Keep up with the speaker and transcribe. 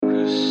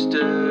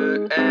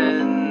Rooster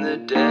and the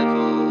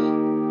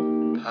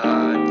Devil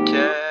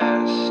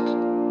podcast.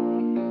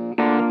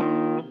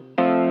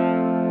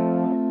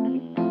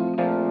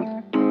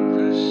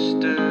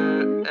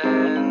 Rooster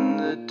and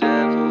the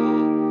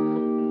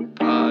Devil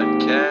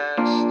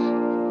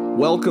podcast.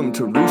 Welcome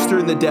to Rooster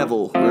and the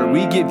Devil, where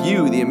we give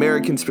you the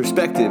American's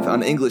perspective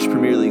on English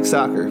Premier League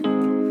soccer,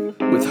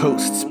 with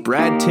hosts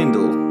Brad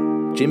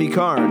Tyndall, Jimmy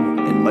Carn,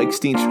 and Mike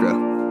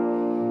Steenstra.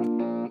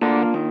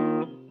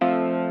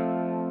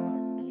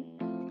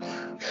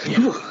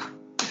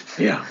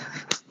 Yeah,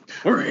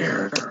 we're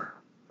here.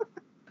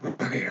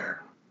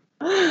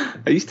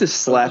 I used to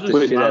slap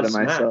the shit out of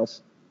myself.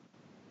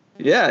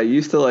 Yeah, I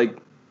used to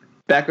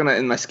back when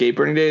in my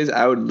skateboarding days,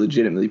 I would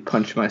legitimately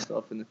punch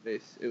myself in the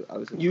face.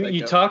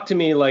 You talk to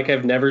me like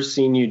I've never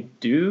seen you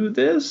do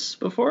this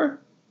before.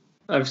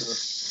 I've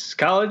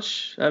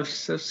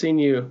seen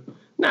you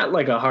not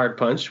like a hard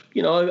punch,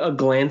 a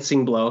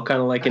glancing blow,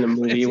 kind of like in a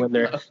movie when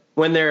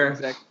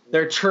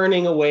they're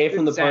turning away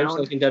from the punch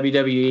like in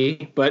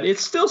WWE, but it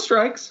still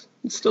strikes.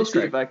 It still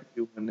strikes. If I could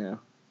do one now.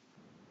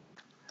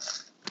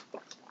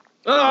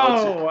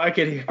 Oh, I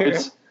could hear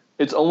it.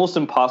 It's almost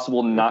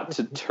impossible not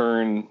to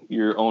turn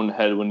your own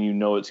head when you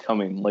know it's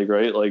coming.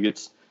 Right?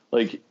 It's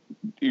like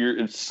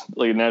a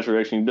natural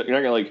reaction. You're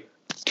not gonna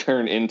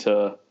turn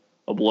into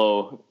a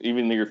blow,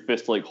 even though your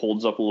fist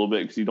holds up a little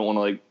bit because you don't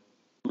want to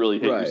really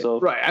hit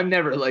yourself. Right. I've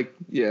never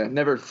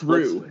never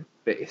threw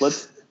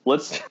face.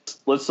 Let's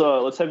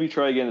have you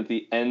try again at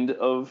the end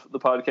of the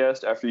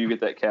podcast after you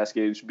get that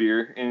Cascade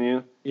beer in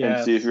you,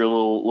 and see if you're a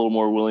little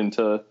more willing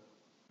to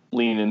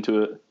lean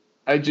into it.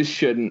 I just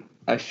shouldn't.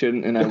 I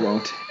shouldn't, and I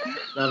won't.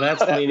 No,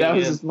 that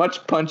was as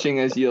much punching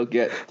as you'll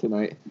get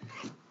tonight.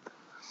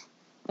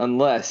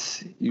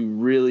 Unless you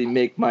really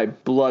make my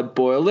blood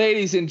boil.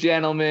 Ladies and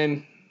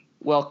gentlemen,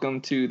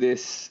 welcome to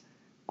this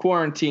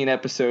quarantine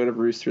episode of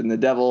Rooster and the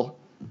Devil.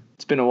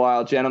 It's been a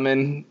while,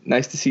 gentlemen.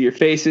 Nice to see your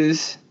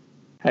faces.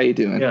 How you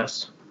doing?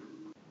 Yes.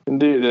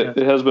 Indeed. It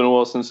has been a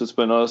while since it's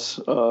been us.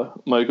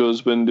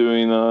 Michael's been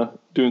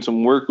doing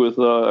some work with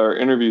our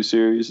interview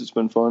series. It's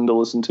been fun to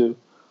listen to.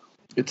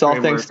 It's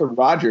all thanks to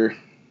Roger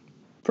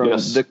from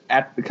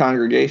at the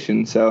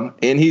congregation. So,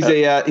 and he's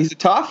a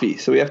toffee,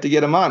 so we have to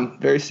get him on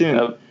very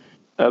soon.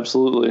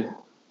 Absolutely.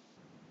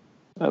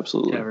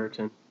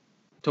 Everton.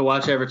 To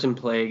watch Everton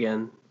play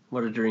again,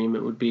 what a dream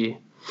it would be.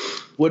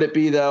 Would it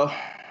be though?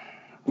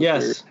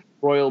 Yes.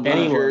 Royal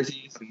blue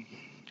jerseys.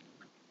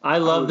 I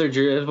love their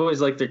jersey. I've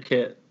always liked their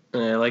kit,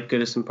 and I like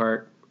Goodison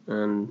Park.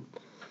 And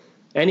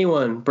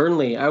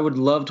Burnley. I would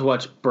love to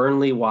watch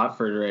Burnley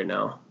Watford right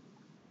now.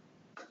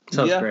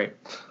 Sounds great.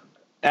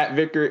 At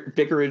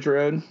Vicarage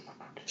Road?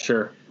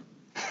 Sure.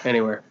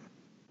 Anywhere.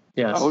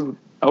 Yes.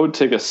 I would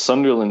take a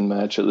Sunderland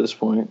match at this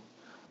point.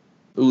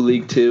 Ooh,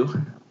 League Two.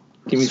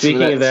 Give me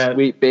Speaking some of that,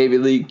 sweet baby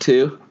League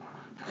Two.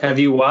 Have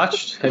you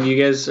watched? Are you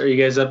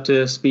guys up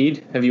to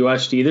speed? Have you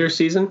watched either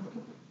season?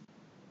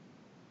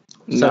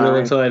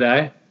 Sunderland Till I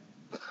Die?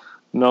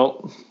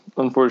 No,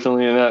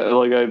 unfortunately,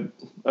 and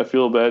I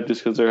feel bad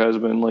just because there has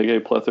been a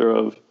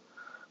plethora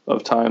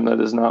of time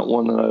that is not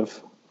one that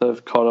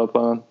I've caught up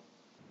on.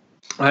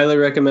 Highly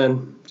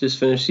recommend. Just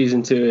finished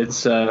season 2.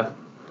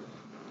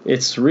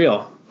 It's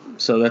real,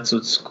 so that's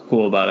what's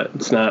cool about it.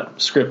 It's not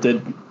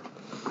scripted.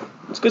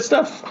 It's good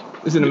stuff.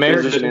 There's an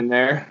American in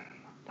there.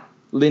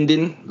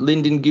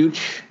 Lyndon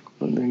Gooch.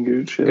 Lyndon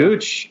Gooch. Yeah.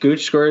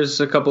 Gooch scores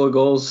a couple of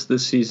goals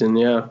this season.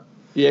 Yeah.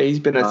 Yeah, he's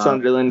been at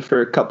Sunderland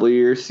for a couple of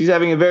years. He's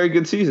having a very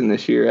good season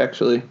this year,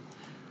 actually.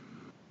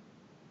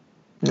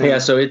 Yeah,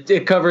 so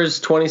it covers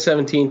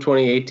 2017,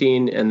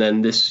 2018, and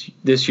then this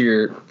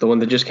year, the one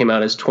that just came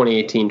out is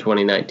 2018,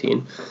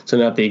 2019. So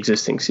not the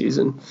existing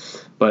season,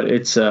 but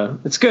it's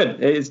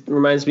good. It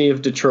reminds me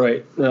of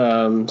Detroit,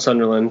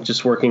 Sunderland,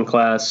 just working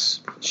class,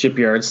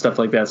 shipyards, stuff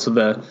like that. So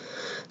the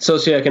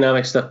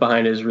socioeconomic stuff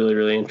behind it is really,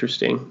 really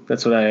interesting.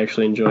 That's what I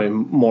actually enjoy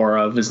more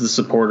of is the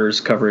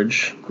supporters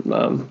coverage.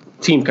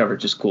 Team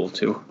coverage is cool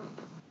too.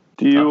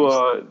 Do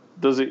you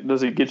does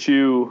it get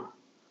you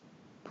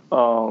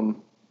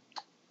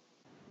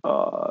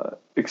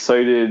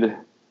excited?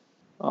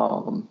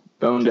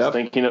 Boned up.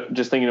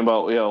 Thinking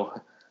about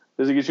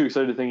does it get you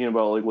excited thinking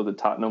about what the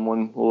Tottenham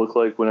one will look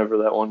like whenever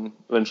that one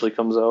eventually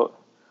comes out?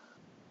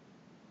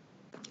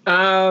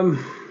 I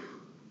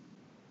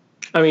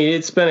mean,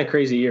 it's been a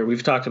crazy year.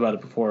 We've talked about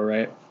it before,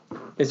 right?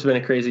 It's been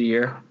a crazy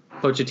year.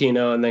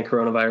 Pochettino and then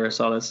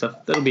coronavirus, all that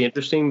stuff. That'll be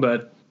interesting,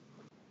 but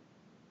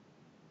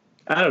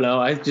I don't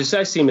know. I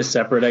see them as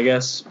separate, I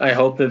guess. I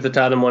hope that the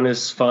Tottenham one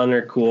is fun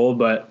or cool,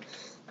 but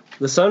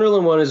the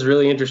Sunderland one is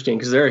really interesting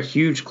because they're a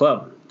huge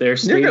club. You're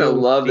going to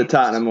love the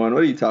Tottenham one.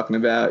 What are you talking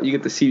about? You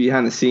get to see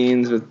behind the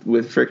scenes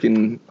with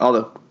freaking all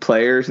the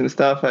players and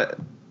stuff.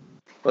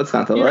 What's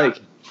not to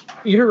like?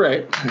 You're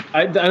right.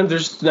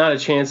 There's not a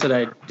chance that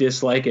I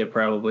dislike it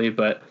probably,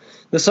 but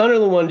the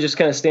Sunderland one just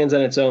kind of stands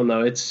on its own,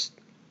 though. It's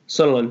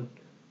Sunderland.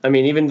 I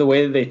mean, even the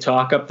way that they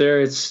talk up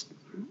there, it's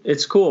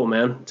cool,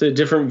 man. It's a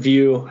different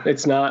view.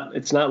 It's not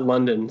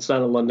London. It's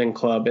not a London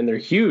club, and they're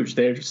huge.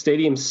 Their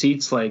stadium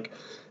seats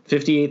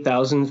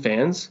 58,000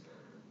 fans.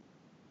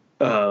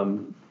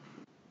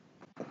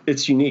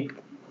 It's unique.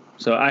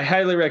 So I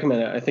highly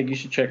recommend it. I think you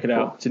should check it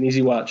out. It's an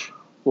easy watch.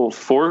 Well,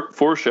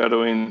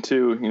 foreshadowing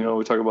too.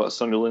 We talk about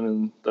Sunderland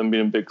and them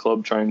being a big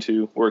club trying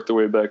to work their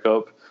way back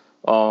up.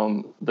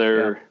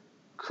 Their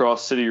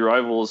cross-city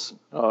rivals.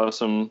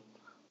 Some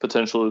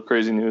potential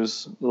crazy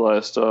news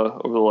over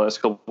the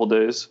last couple of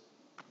days.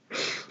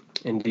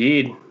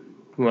 Indeed.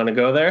 You want to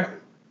go there?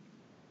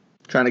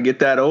 Trying to get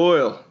that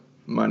oil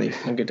money.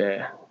 Look at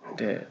that.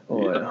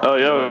 Oil. Oh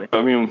yeah.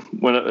 I mean,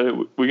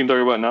 when we can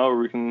talk about it now, or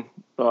we can.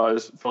 I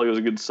just feel like it was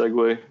a good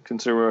segue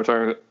considering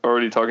we're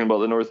already talking about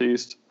the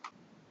Northeast.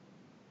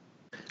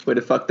 Way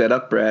to fuck that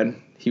up, Brad.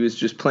 He was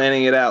just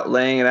planning it out,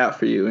 laying it out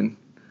for you, and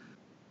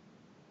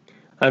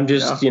I'm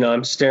just,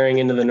 I'm staring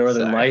into the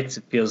northern lights.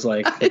 It feels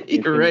like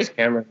you're right. This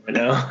camera right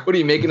now. What are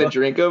you making a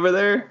drink over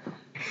there?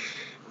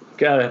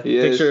 Got a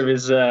picture of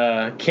his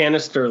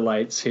canister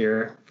lights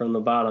here from the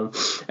bottom.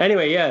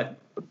 Anyway, yeah.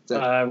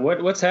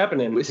 What's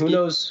happening? Whiskey? Who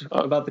knows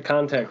about the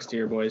context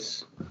here,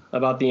 boys?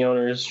 About the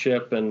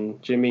ownership and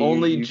Jimmy.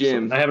 Only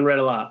Jim. I haven't read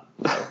a lot.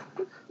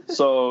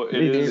 So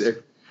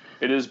it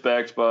is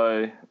backed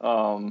by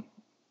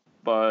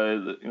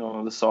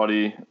the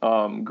Saudi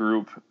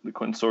group, the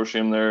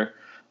consortium there.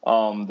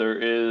 There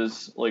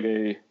is like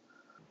a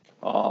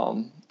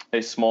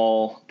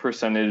small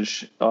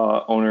percentage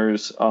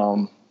owners,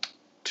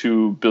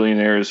 2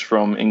 billionaires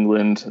from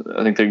England.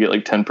 I think they get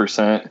like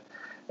 10%,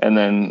 and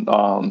then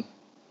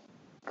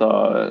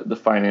the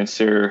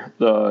financier,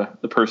 the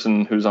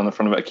person who's on the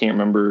front of it, I can't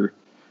remember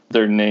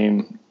their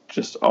name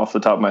just off the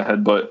top of my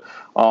head, but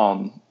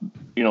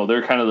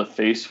they're kind of the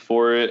face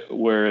for it,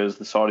 whereas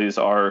the Saudis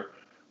are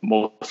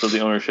most of the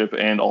ownership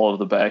and all of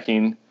the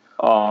backing.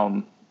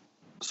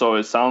 So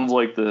it sounds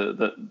like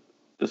that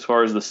as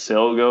far as the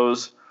sale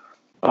goes,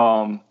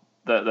 that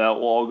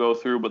will all go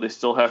through, but they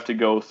still have to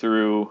go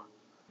through,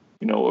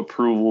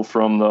 approval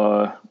from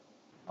the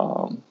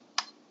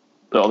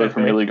other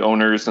Premier League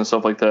owners and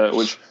stuff like that,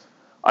 which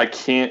I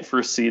can't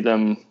foresee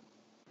them,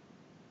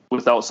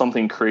 without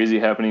something crazy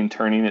happening,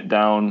 turning it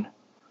down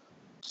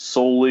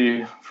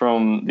solely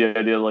from the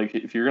idea, like,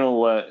 if you're going to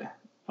let,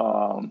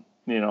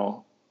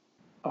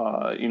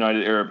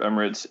 United Arab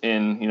Emirates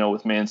in,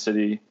 with Man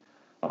City,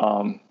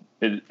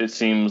 it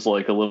seems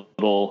like a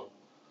little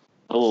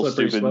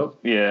Slippery stupid. slope.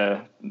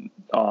 Yeah.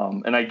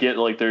 And I get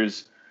like there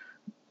is,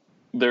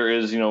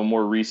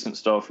 more recent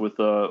stuff with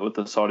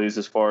the Saudis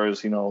as far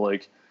as,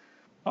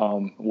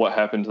 what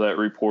happened to that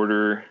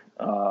reporter,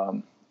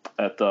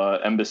 at the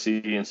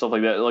embassy and stuff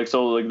like that. Like,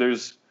 so like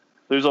there's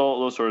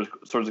all those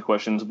sorts of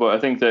questions, but I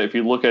think that if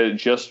you look at it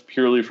just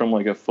purely from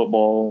like a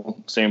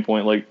football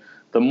standpoint, like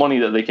the money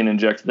that they can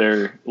inject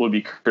there would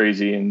be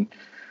crazy. And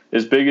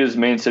as big as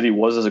Man City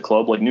was as a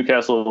club, like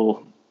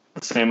Newcastle,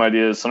 the same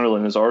idea as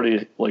Sunderland, is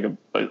already like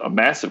a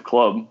massive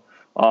club.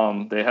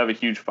 They have a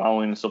huge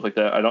following and stuff like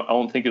that. I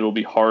don't think it'll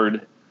be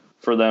hard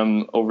for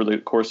them over the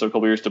course of a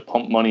couple of years to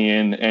pump money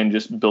in and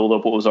just build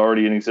up what was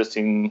already an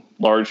existing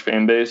large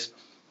fan base,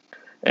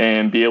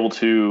 and be able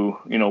to,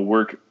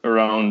 work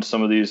around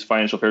some of these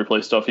financial fair play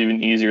stuff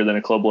even easier than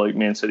a club like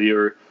Man City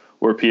or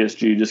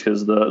PSG, just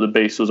because the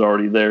base was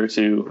already there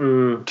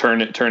to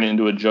turn it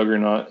into a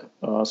juggernaut.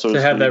 So to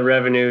have that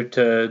revenue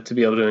to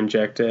be able to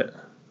inject it.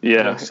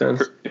 Yeah, Makes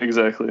sense.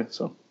 Exactly.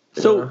 So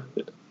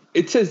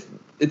It says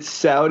it's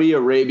Saudi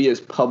Arabia's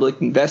public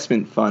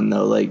investment fund,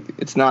 though. Like,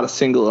 it's not a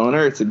single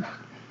owner; it's a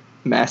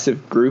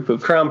massive group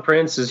of Crown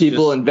Prince is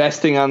people just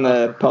investing on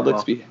the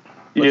public's behalf.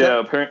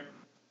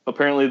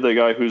 Apparently the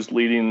guy who's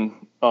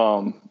leading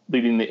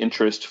the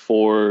interest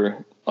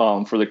for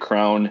the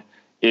crown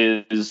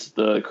is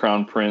the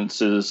Crown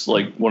Prince's,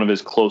 like, one of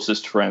his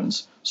closest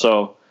friends.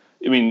 So,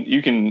 I mean,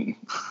 you can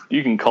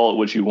call it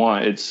what you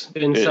want. It's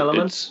Bin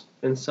Salman.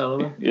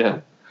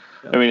 Yeah.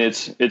 I mean,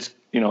 it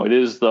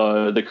is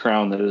the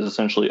crown that is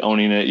essentially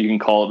owning it. You can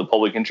call it the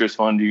public interest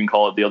fund. You can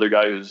call it the other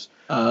guy who's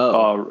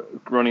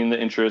running the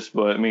interest.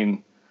 But I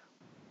mean,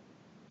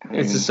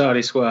 it's a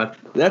Saudi squad.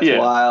 That's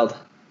wild.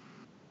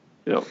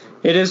 Yep.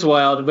 It is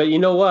wild, but you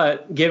know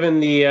what? Given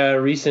the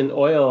recent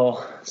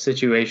oil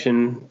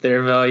situation,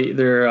 their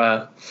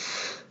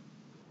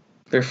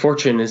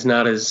fortune is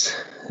not as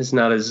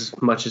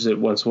much as it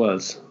once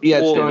was. Yeah,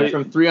 it's going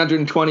from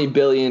 320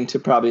 billion to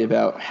probably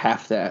about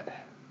half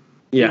that.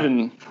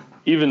 Yeah.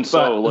 Even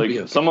so, like,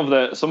 okay. some of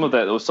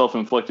that was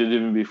self-inflicted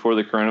even before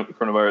the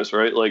coronavirus,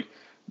 right? Like,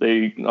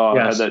 they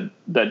had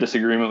that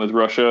disagreement with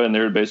Russia, and they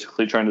were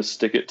basically trying to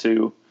stick it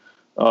to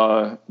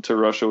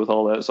Russia with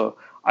all that. So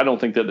I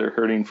don't think that they're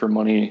hurting for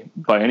money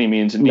by any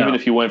means. And even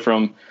if you went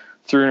from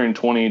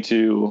 320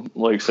 to,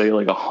 like, say,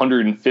 like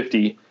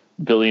 150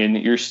 billion,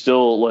 you're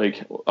still,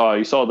 like,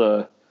 you saw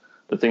the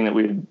thing that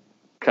we had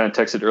kind of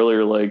texted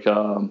earlier, like,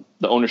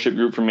 the ownership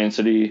group from Man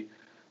City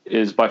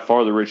is by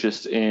far the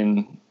richest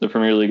in the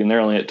Premier League, and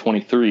they're only at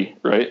 23,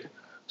 right?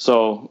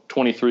 So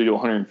 23 to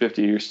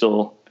 150, you're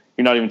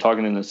not even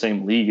talking in the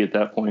same league at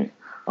that point,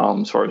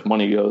 as far as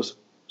money goes.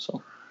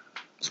 So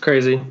it's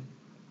crazy.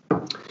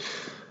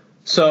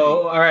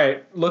 So, all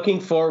right, looking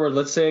forward,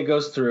 let's say it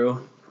goes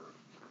through.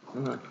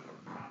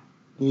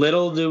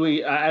 Little do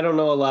we, I don't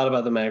know a lot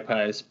about the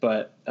Magpies,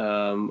 but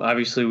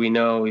obviously we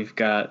know we've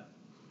got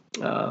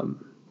a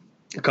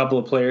couple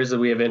of players that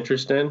we have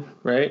interest in,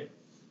 right?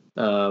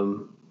 We've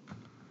got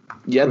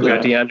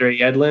DeAndre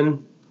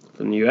Yedlin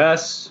from the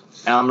U.S.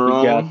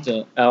 Almiron. We've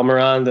got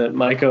Almiron that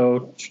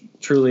Maiko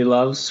truly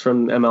loves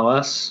from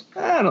MLS.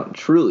 I don't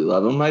truly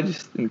love him. I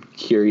just am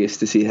curious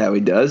to see how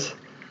he does.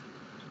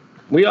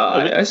 Who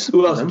else?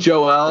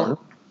 Joelinton.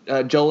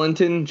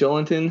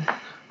 Joelinton.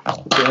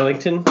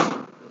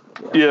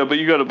 Yeah, but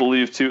you got to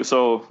believe too.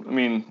 So I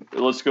mean,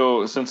 let's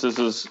go since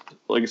it's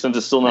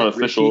still not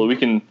official.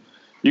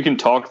 You can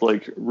talk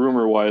like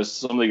rumor wise.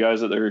 Some of the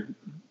guys that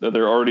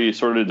they're already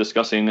sort of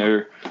discussing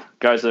are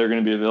guys that are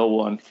going to be available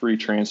on free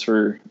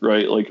transfer,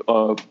 right? Like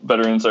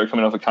veterans that are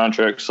coming off a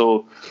contract.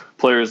 So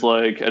players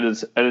like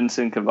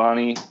Edinson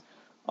Cavani.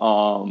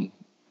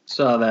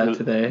 Saw that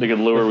today. They could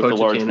lure with the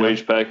large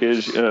wage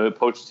package.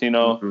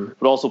 Pochettino,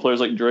 but also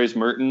players like Dries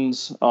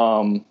Mertens,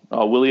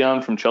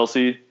 Willian from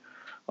Chelsea.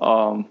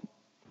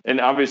 And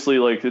obviously,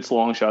 like it's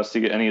long shots to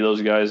get any of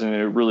those guys, and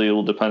it really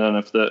will depend on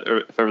if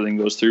everything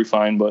goes through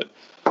fine. But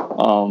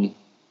I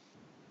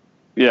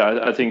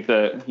think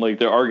that like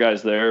there are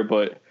guys there,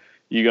 but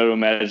you got to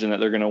imagine that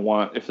they're going to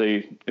want if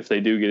they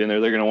do get in there,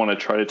 they're going to want to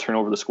try to turn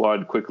over the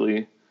squad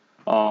quickly.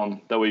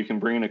 That way, you can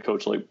bring in a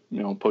coach like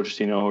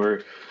Pochettino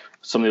or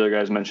some of the other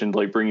guys mentioned,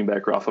 like bringing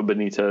back Rafa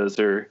Benitez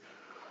or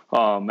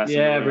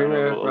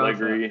Massimiliano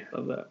Allegri.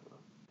 Love that.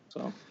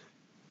 So.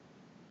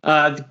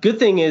 The good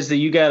thing is that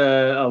you got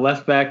a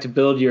left back to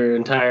build your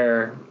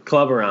entire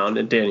club around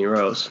in Danny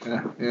Rose.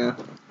 Yeah.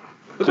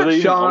 Do they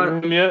even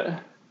own him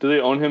yet? Do they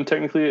own him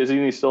technically? Is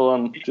he still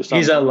on?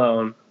 He's on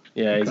loan.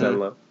 Yeah, he's on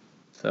loan.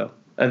 So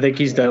I think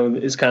he's done.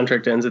 His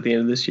contract ends at the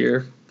end of this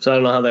year. So I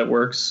don't know how that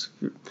works.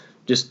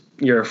 Just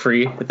you're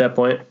free at that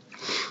point.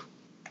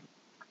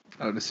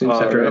 I would assume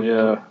so.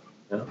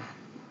 Yeah.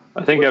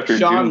 I think after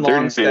Sean June 30th.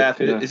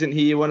 Longstaff, isn't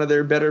he one of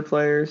their better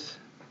players?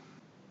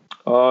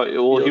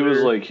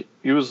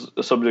 He was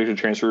subject to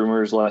transfer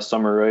rumors last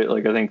summer, right?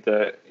 Like I think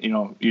that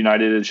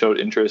United had showed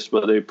interest,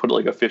 but they put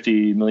like a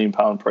 £50 million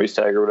price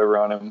tag or whatever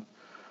on him.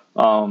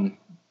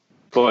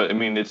 But I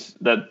mean, it's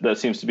that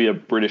seems to be a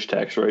British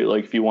tax, right?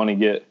 Like if you want to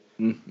get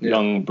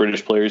young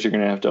British players, you're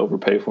going to have to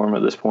overpay for them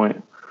at this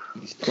point.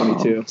 He's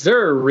 22. Is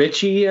there a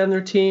Richie on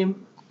their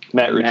team?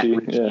 Matt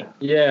Ritchie.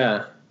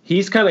 Yeah,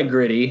 he's kind of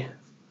gritty.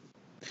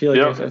 I feel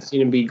like I've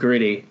seen him be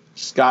gritty.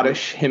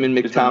 Scottish. Him and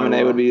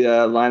McTominay would be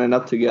lining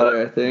up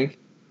together, I think.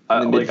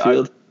 In the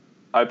midfield.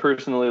 I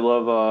personally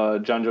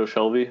love John Joe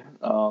Shelby.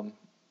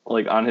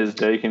 Like on his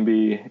day can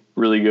be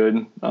really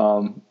good,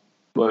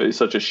 but he's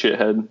such a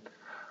shithead.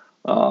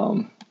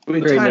 Was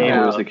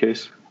the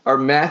case. Are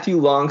Matthew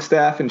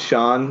Longstaff and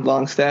Sean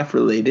Longstaff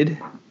related?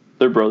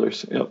 They're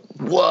brothers. Yep.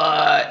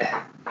 What?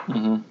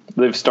 Mm-hmm.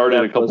 They've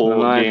started a couple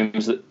of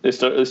games. They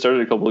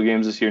started a couple of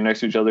games this year next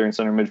to each other in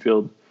center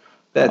midfield.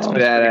 That's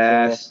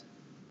badass. Cool.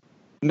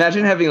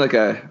 Imagine having like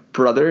a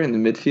brother in the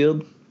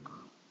midfield.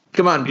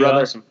 Come on,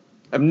 brother. Awesome.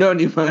 I've known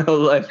you my whole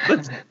life.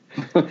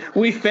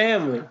 We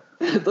family.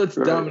 Let's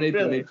dominate the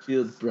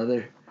midfield,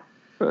 brother.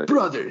 Right.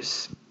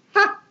 Brothers.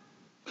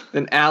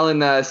 Then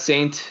Alan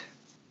Saint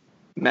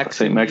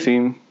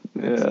Maxime.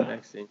 Yeah.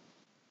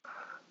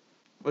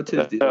 What's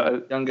his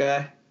deal? Young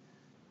guy?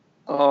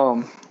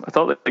 I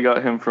thought that they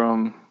got him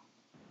from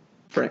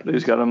France. They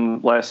just got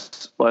him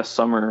last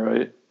summer,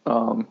 right?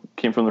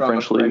 Came from the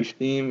French league. French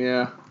team,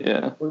 yeah.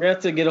 We're going to have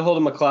to get a hold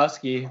of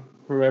McCloskey.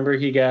 Remember,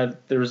 he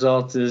got the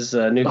result is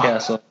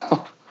Newcastle.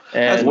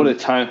 And what a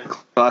time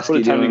to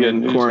get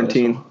in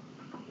quarantine.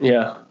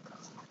 Yeah.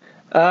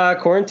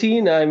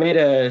 Quarantine, I made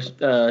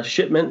a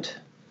shipment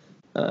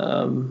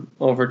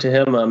over to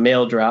him, a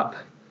mail drop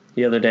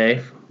the other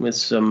day with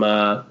some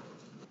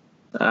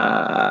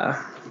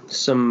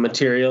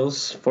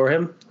materials for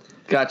him.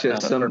 Gotcha.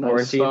 Some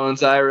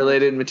phone's eye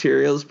related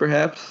materials,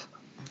 perhaps.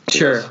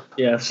 Sure.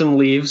 Yeah, some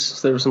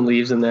leaves. There were some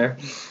leaves in there.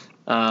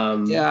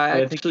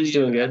 I think he's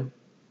doing good.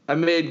 I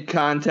made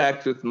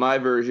contact with my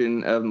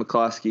version of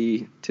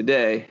McCloskey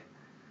today.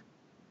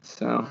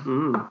 So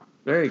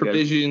very good.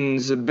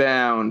 Provisions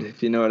abound,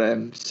 if you know what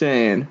I'm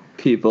saying,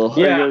 people.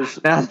 Yeah.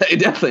 Now they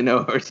definitely know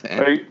what we're saying.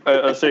 Are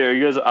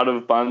you guys out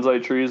of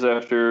bonsai trees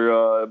after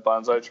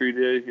bonsai tree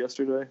day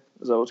yesterday?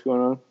 Is that what's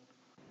going on?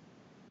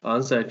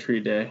 Bonsai tree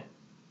day.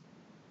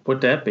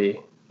 What'd that be?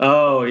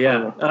 Oh,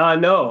 yeah.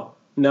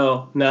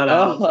 No, not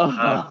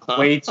out.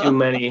 Way too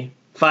many.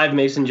 5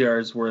 mason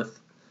jars worth.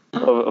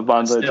 Of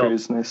bonsai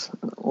trees. Nice.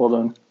 Well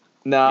done.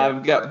 No,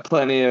 I've got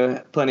plenty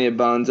of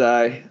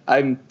bonsai.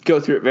 I go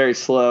through it very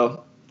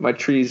slow. My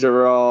trees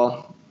are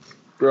all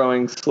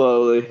growing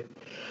slowly.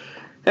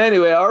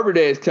 Anyway, Arbor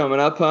Day is coming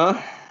up, huh?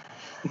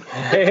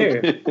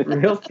 Hey,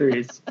 real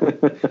trees.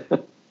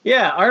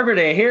 Yeah, Arbor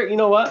Day. Here, you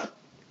know what?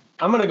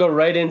 I'm going to go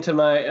right into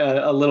my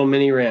a little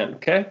mini rant,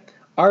 okay?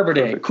 Arbor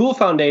Day, cool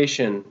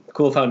foundation.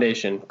 Cool.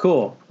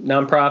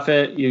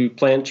 Nonprofit, you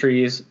plant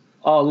trees.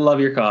 All love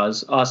your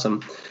cause.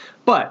 Awesome.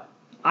 But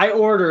I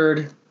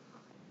ordered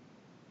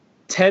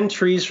 10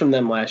 trees from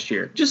them last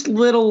year. Just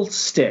little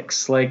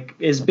sticks, like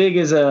as big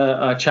as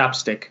a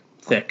chopstick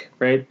thick,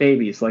 right?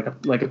 Babies, like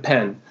a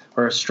pen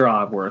or a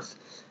straw worth.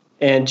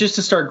 And just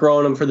to start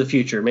growing them for the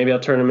future. Maybe I'll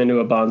turn them into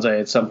a bonsai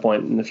at some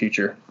point in the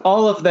future.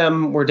 All of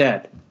them were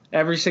dead.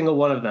 Every single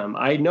one of them.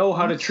 I know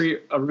how to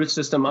treat a root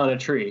system on a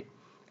tree,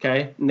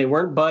 okay? And they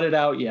weren't budded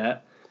out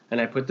yet. And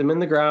I put them in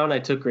the ground. I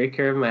took great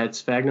care of them. I had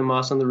sphagnum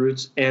moss on the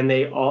roots, and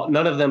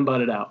none of them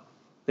budded out.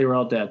 They were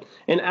all dead.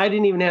 And I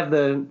didn't even have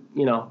the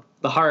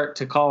heart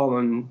to call them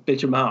and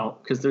bitch them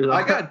out because they're.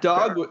 I got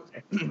dogwood.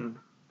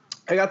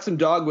 I got some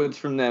dogwoods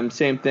from them.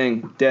 Same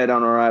thing, dead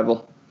on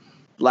arrival.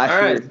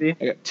 Last year,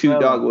 I got 2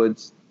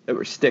 dogwoods that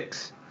were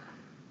sticks.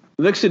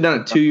 We've actually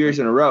done it 2 years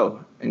in a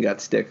row and got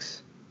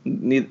sticks.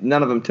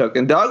 None of them took.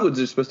 And dogwoods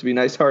are supposed to be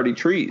nice, hardy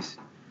trees.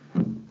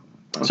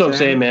 So I'm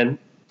saying, man,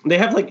 they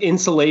have like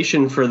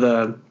insulation for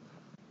the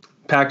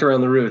packed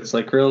around the roots,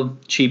 like real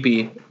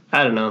cheapy.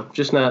 I don't know,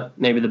 just not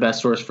maybe the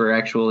best source for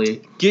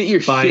actually get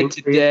your shit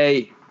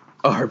today,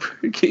 Arbor.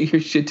 Get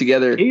your shit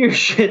together. Get your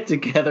shit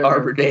together,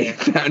 Arbor Day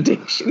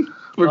Foundation.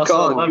 We're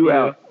calling you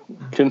out.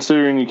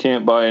 Considering you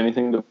can't buy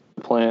anything to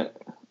plant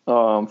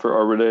for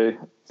Arbor Day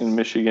in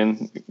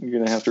Michigan, you're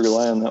gonna have to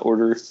rely on that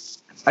order.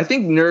 I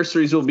think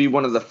nurseries will be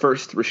one of the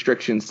first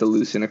restrictions to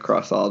loosen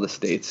across all the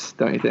states.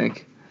 Don't you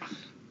think?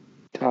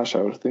 Gosh,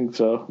 I would think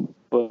so.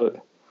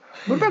 But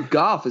what about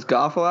golf? Is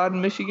golf allowed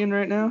in Michigan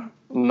right now?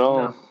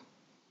 No.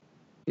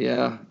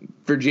 Yeah.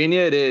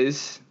 Virginia it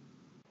is.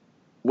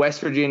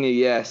 West Virginia,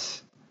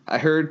 yes. I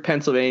heard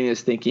Pennsylvania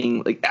is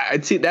thinking, like,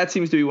 that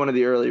seems to be one of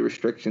the early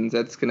restrictions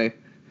that's going to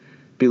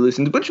be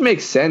loosened, which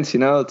makes sense,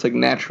 It's like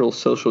natural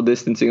social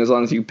distancing as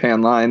long as you pay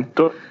online.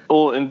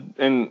 Well,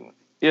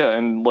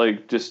 and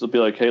like, just to be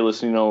like, hey,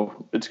 listen,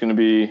 it's going to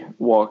be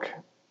walk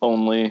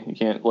only. You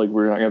can't, like,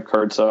 we're not going to have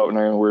carts out. We're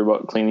not going to worry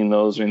about cleaning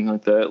those or anything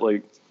like that.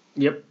 Like,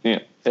 yep. Yeah,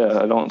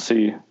 I don't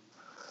see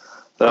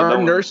that.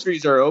 Our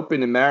nurseries are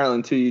open in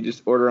Maryland, too. You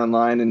just order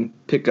online and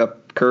pick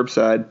up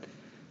curbside.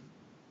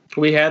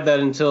 We had that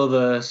until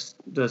this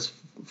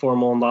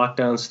formal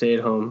lockdown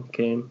stay-at-home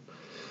came.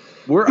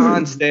 We're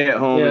on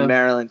stay-at-home in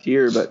Maryland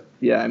here, but,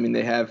 yeah, I mean,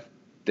 they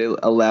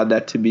allowed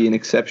that to be an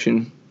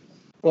exception.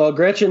 Well,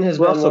 Gretchen has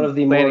been one of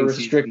the more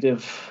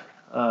restrictive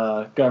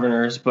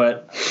governors,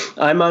 but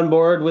I'm on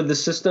board with the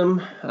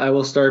system. I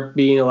will start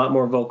being a lot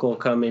more vocal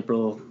come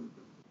April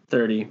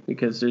 30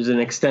 because there's an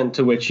extent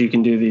to which you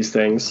can do these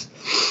things.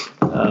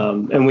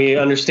 And we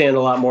understand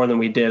a lot more than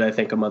we did, I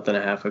think, a month and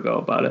a half ago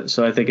about it.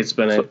 So I think it's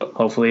been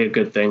hopefully a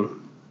good thing.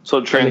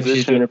 So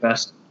she's doing her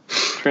best.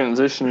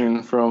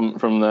 Transitioning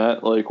from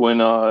that, like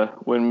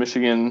when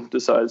Michigan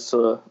decides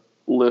to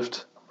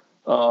lift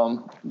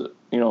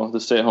the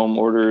stay-at-home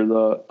order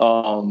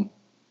on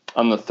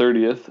the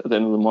 30th at the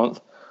end of the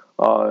month,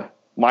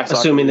 my soccer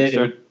assuming they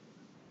do.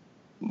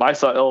 My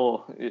side,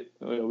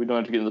 we don't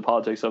have to get into the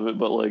politics of it,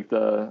 but like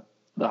the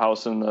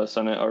House and the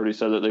Senate already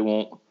said that they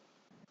won't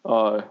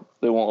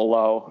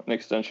allow an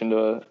extension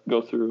to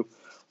go through.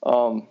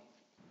 I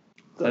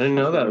didn't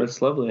know that.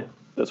 That's lovely.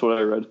 That's what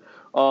I read.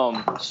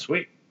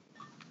 Sweet.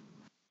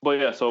 But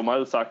yeah, so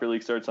my soccer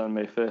league starts on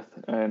May 5th,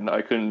 and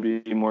I couldn't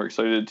be more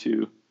excited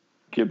to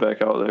get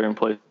back out there and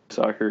play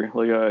soccer.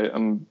 Like I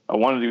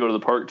wanted to go to the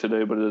park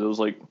today, but it was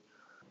like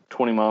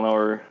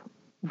 20-mile-an-hour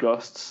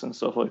gusts and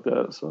stuff like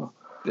that. So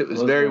it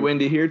was very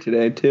windy here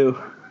today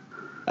too.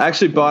 I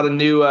actually bought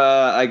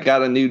I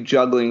got a new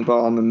juggling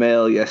ball in the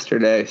mail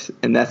yesterday,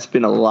 and that's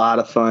been a lot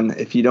of fun.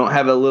 If you don't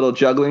have a little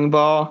juggling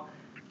ball,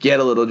 get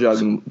a little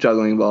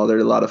juggling ball. They're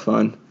a lot of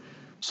fun.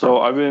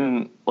 So I've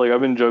been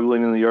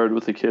juggling in the yard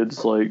with the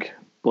kids like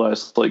the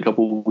last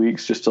couple of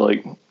weeks just to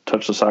like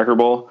touch the soccer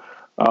ball.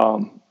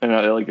 And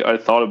I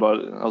thought about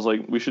it. I was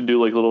like, we should do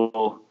like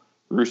little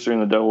Rooster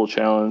and the Devil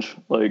challenge,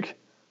 like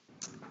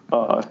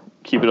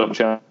keep it up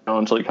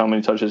challenge. Like how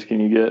many touches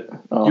can you get?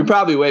 You're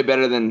probably way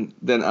better than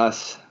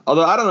us.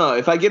 Although I don't know,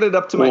 if I get it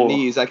up to my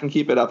knees, I can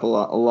keep it up a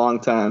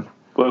long time.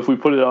 But if we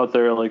put it out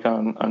there like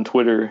on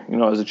Twitter,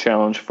 as a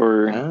challenge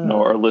for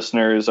our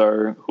listeners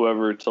or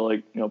whoever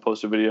to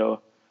post a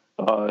video,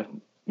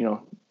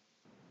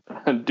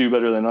 do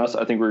better than us,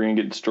 I think we're gonna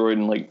get destroyed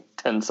in like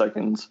 10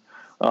 seconds.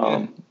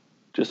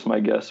 Just my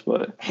guess,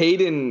 but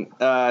Hayden,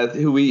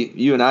 who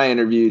you and I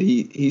interviewed,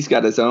 he's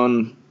got his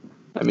own.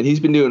 I mean, he's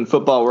been doing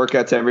football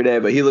workouts every day,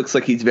 but he looks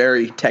like he's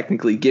very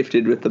technically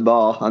gifted with the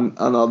ball on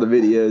all the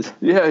videos.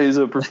 Yeah, he's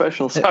a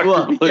professional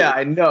soccer player. Yeah,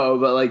 I know,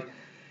 but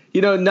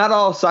not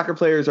all soccer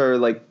players are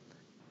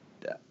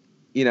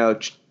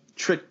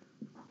trick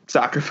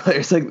soccer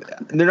players.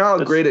 Like they're not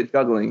all great at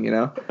juggling.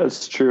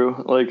 That's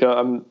true. Like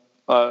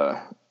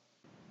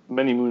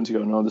many moons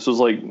ago. No, this was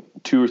like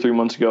 2 or 3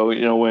 months ago.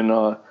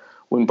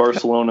 When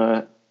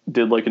Barcelona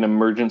did like an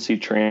emergency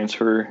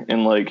transfer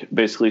and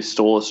basically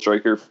stole a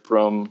striker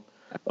from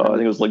I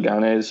think it was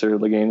Leganes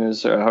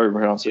or however you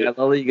pronounce it. Yeah,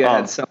 La Liga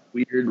had some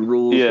weird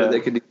rules where they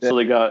could do that. So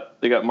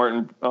they got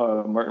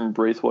Martin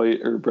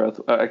Braithwaite or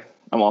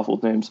I'm awful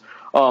with names.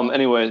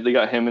 Anyway, they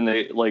got him, and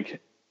they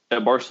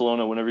at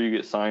Barcelona, whenever you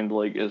get signed,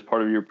 as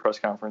part of your press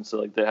conference,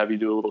 they have you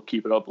do a little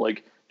keep it up,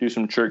 do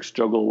some tricks,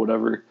 juggle,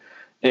 whatever.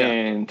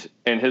 and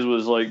his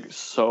was like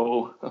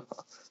so Weak.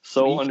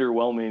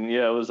 underwhelming.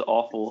 Yeah, it was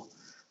awful.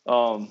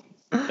 And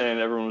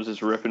everyone was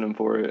just ripping him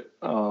for it.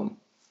 Well,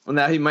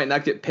 now he might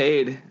not get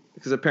paid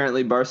because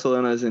apparently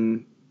Barcelona's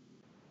in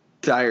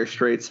dire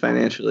straits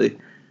financially.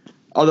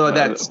 Although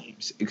that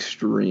seems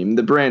extreme.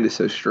 The brand is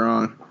so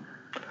strong.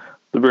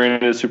 The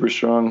brand is super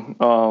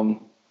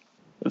strong.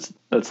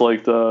 It's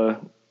like the,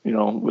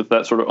 with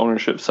that sort of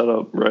ownership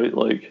setup, right?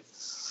 Like,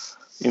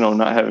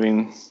 not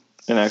having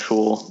an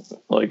actual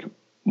like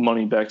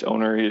money-backed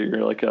owner.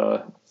 You're like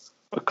a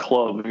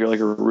club. You're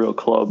like a real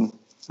club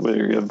where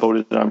you get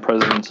voted on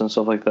presidents and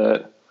stuff like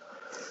that.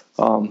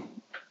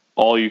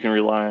 All you can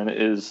rely on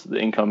is the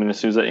income, and as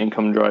soon as that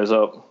income dries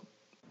up,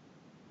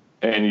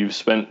 and you've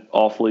spent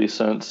awfully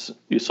since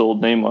you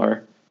sold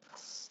Neymar,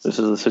 this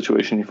is the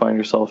situation you find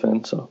yourself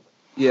in. So.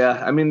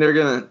 Yeah, I mean, they're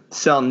going to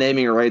sell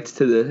naming rights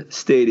to the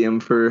stadium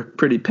for a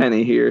pretty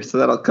penny here, so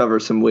that'll cover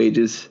some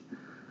wages.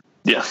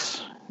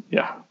 Yes.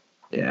 Yeah.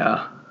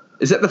 Yeah.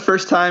 Is that the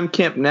first time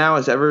Camp Nou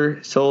has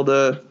ever sold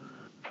a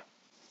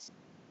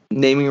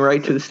naming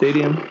right to the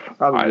stadium?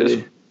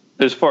 Probably.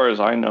 As far as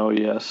I know,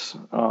 yes.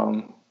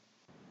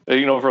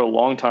 For a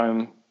long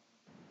time,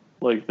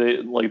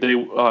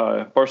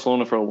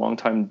 Barcelona for a long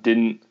time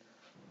didn't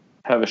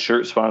have a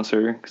shirt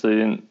sponsor because they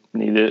didn't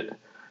need it,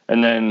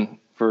 and then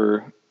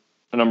for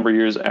a number of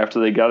years after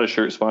they got a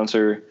shirt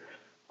sponsor,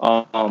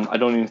 I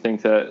don't even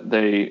think that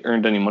they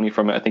earned any money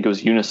from it. I think it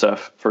was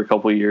UNICEF for a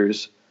couple of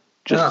years,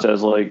 just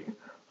as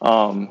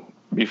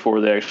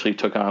before they actually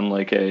took on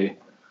like a,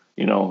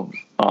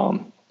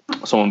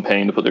 someone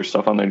paying to put their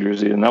stuff on their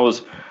jersey, and that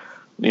was,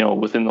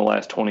 within the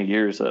last 20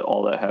 years that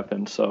all that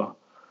happened. So.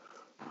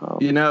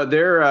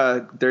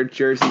 Their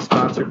jersey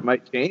sponsor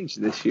might change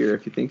this year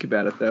if you think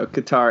about it, though.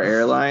 Qatar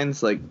Airlines,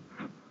 they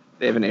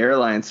have an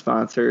airline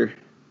sponsor.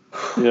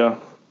 Yeah,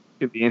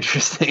 could be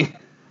interesting.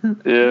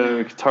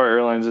 Yeah, Qatar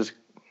Airlines is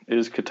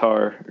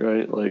Qatar,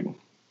 right? Like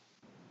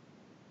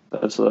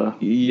that's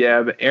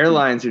Yeah, but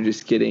airlines are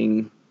just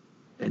getting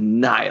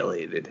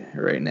annihilated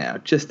right now.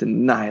 Just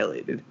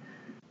annihilated.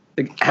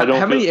 Like,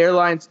 how many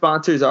airline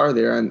sponsors are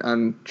there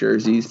on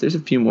jerseys? There's a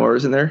few more,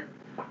 isn't there?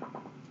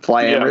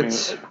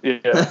 Emirates.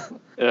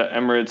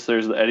 Emirates.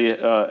 There's the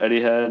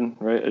Etihad,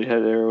 right?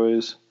 Etihad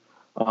Airways.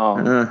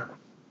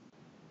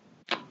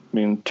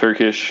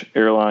 Turkish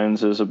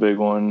Airlines is a big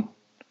one.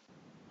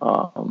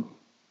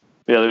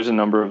 There's a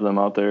number of them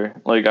out there.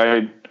 Like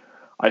I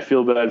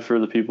feel bad for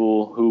the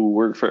people who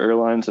work for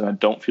airlines, and I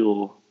don't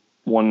feel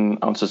 1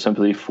 ounce of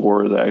sympathy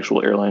for the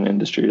actual airline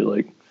industry.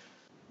 Like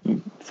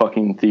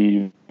fucking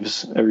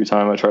thieves every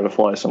time I try to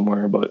fly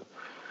somewhere, but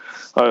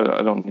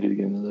I don't need to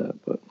get into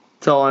that, but.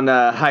 It's all on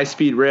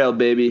high-speed rail,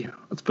 baby.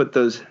 Let's put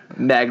those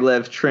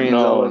maglev trains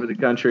all over the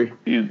country.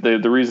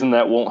 The reason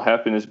that won't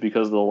happen is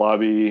because the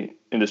lobby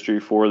industry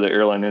for the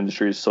airline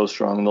industry is so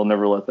strong. They'll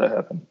never let that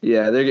happen.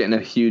 Yeah, they're getting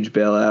a huge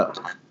bailout.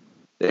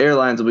 The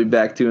airlines will be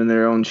back doing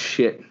their own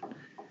shit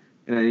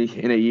in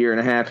a year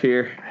and a half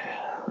here.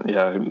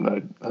 Yeah,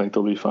 I think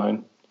they'll be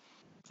fine.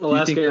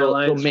 Alaska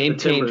Airlines they'll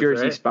maintain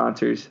jersey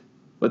sponsors.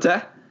 What's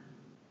that?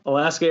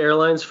 Alaska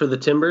Airlines for the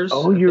Timbers.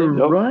 Oh, you're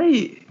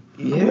right.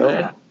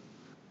 Yeah.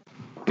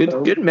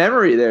 Yep. Good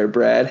memory there,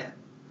 Brad.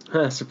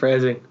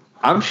 Surprising.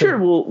 I'm sure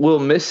we'll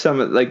miss some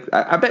of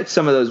I bet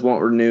some of those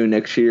won't renew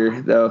next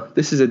year though.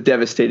 This is a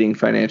devastating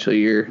financial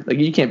year. Like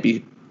you can't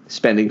be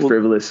spending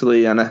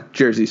frivolously on a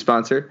jersey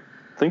sponsor.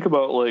 Think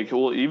about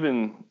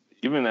even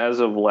as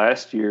of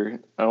last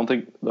year, I don't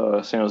think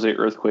the San Jose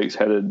Earthquakes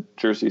had a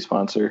jersey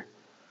sponsor.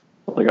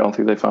 I don't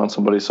think they found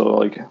somebody. So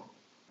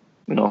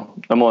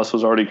MLS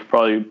was already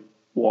probably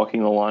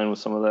walking the line with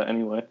some of that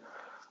anyway.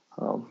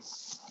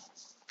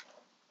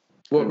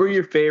 What were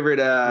your favorite?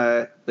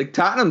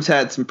 Tottenham's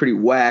had some pretty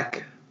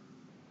whack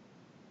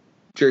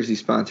jersey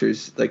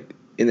sponsors,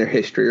 in their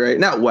history, right?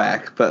 Not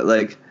whack, but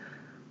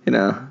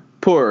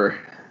poor.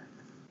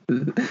 I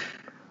think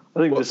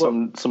there's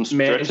some stretches.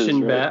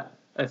 Mansion right? Bat,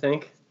 I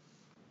think.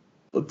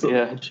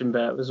 Yeah, Mansion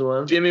Bat was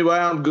one. Jimmy,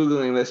 while I'm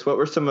googling this, what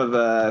were some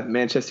of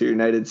Manchester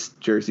United's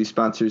jersey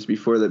sponsors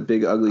before the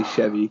big ugly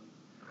Chevy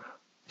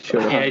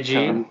showed up?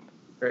 AIG.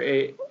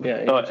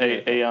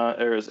 Aon.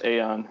 There's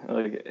Aon,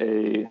 like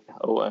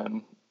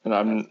AON,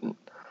 and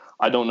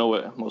I don't know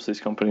what most of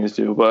these companies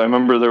do, but I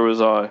remember there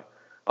was 1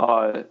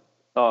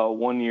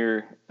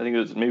 year, I think it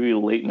was maybe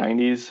late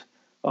 '90s.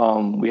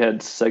 We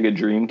had Sega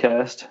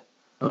Dreamcast.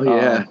 Oh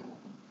yeah,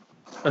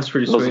 that's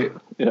pretty sweet.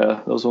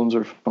 Yeah, those ones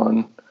are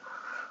fun.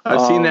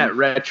 I've seen that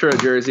retro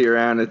jersey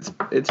around.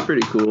 It's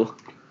pretty cool.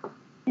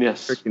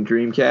 Yes, freaking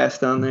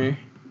Dreamcast on there.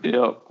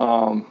 Yeah.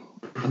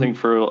 I think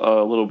for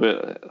a little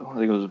bit, I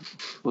think it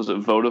was it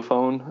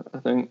Vodafone, I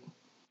think,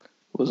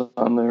 was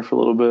on there for a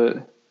little bit.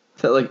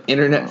 Is that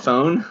internet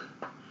phone?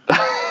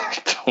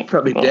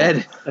 Probably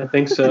dead. I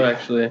think so,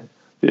 actually.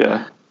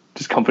 Yeah.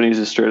 Just companies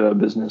are straight out of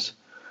business.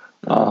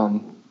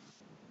 Tottenham's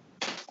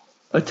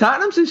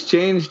has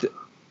changed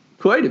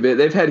quite a bit.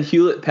 They've had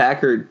Hewlett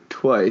Packard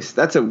twice.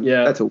 That's a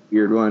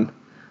weird one.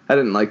 I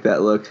didn't like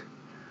that look.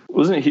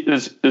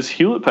 Is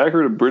Hewlett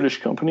Packard a British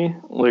company?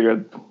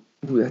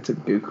 Ooh, that's a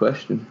good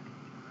question.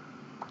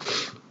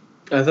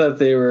 I thought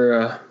they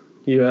were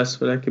U.S.,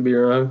 but I could be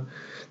wrong.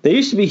 They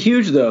used to be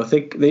huge, though.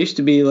 They used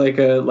to be like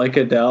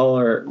a Dell,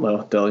 or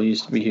well, Dell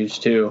used to be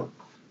huge too.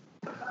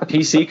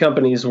 PC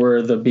companies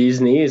were the bee's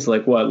knees,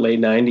 like what, late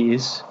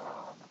 90s.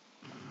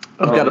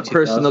 I've got a early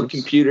personal 2000s.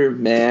 computer,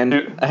 man.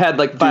 Dude, I had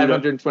like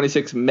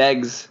 526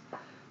 megs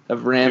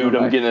of RAM. Dude, on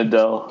I'm my- getting a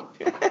Dell.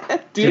 Dude,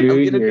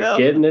 I'm getting you're Dell.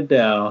 getting a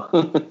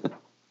Dell.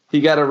 He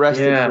got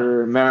arrested Yeah.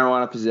 for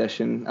marijuana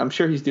possession. I'm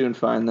sure he's doing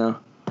fine though.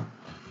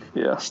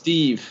 Yeah.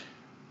 Steve,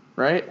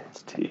 right?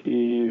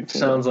 Steve.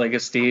 Sounds like a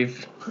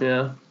Steve.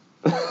 Yeah.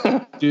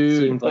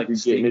 Dude, Seems like you're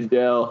getting a Steve.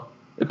 Dell.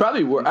 It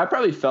probably I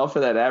probably fell for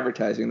that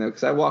advertising though,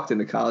 because I walked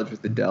into college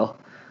with the Dell.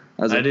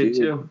 I was I like, did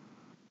dude, too.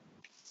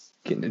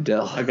 getting a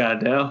Dell. I got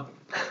a Dell.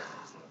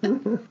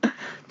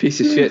 Piece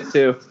of shit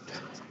too.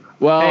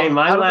 Well, Hey,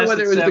 mine I don't know lasted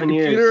whether it was the 7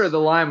 computer years. or the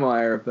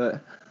LimeWire,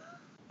 but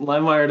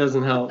LimeWire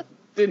doesn't help. it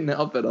didn't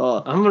help at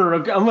all. I'm gonna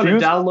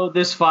Use- download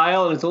this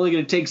file, and it's only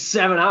gonna take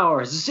 7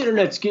 hours. This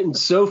internet's getting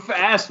so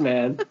fast,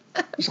 man.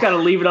 Just gotta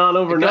leave it on I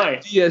got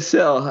overnight.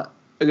 DSL.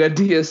 I got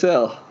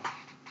DSL.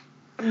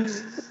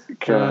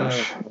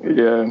 Gosh.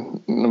 Yeah.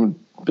 I'm going to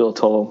be able to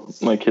tell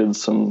my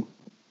kids some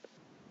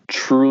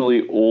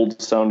truly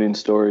old sounding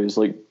stories,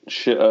 like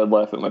shit I'd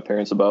laugh at my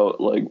parents about.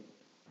 Like,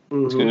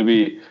 it's going to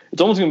be,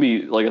 it's almost going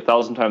to be like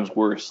 1,000 times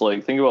worse.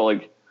 Like, think about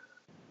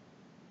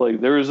like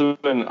there's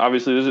been,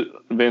 obviously there's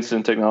advances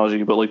in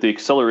technology, but like the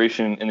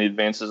acceleration and the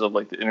advances of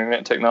like the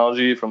internet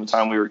technology from the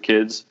time we were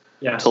kids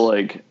Yes. to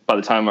like by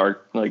the time our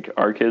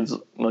kids,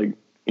 like,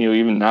 you know,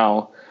 even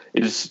now,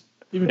 it's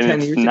Even and 10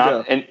 it's years not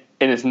ago.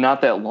 and it's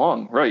not that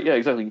long, right? Yeah,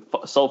 exactly.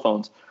 Cell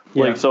phones,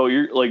 Yeah. like, so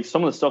you're like,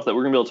 some of the stuff that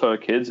we're gonna be able to tell our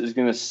kids is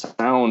gonna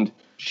sound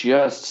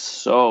just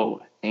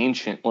so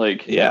ancient,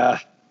 like Yeah.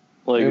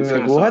 like it's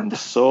Like, gonna what sound the-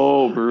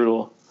 so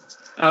brutal.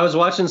 I was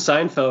watching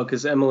Seinfeld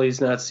because Emily's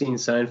not seen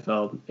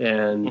Seinfeld,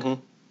 and Mhm.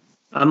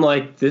 I'm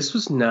like, this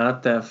was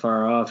not that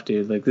far off,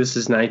 dude. Like, this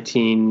is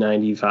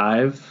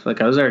 1995.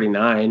 Like, I was already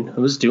 9. I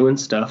was doing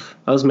stuff.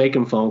 I was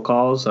making phone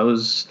calls. I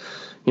was,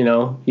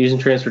 using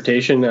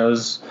transportation. And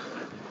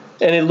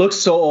it looks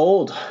so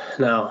old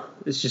now.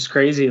 It's just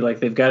crazy. Like,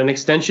 they've got an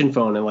extension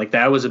phone, and like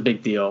that was a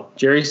big deal.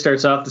 Jerry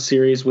starts off the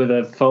series with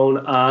a phone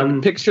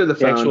on Picture the the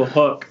phone. actual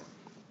hook.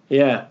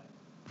 Yeah.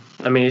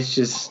 I mean, it's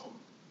just,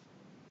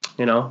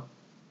 Well,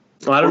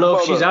 I don't know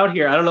if she's out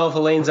here. I don't know if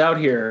Elaine's out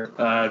here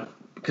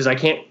because I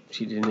can't.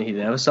 He didn't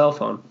have a cell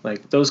phone.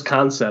 Like, those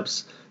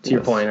concepts, to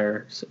your point,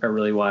 are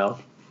really wild.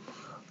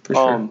 For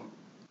sure.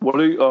 What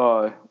are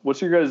you,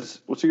 what's your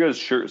guys'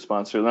 shirt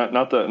sponsor?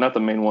 Not the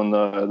main one,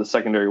 the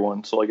secondary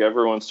one. So like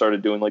everyone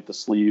started doing like the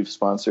sleeve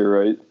sponsor,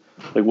 right?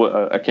 Like what,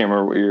 I can't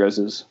remember what your guys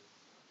is.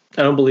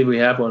 I don't believe we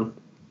have one.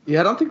 Yeah,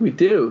 I don't think we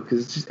do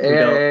because it's just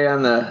AIA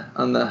on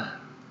the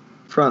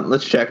front.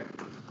 Let's check.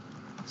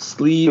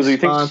 Sleeve 'Cause you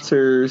think-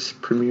 sponsors,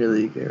 Premier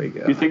League. There we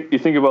go. You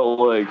think about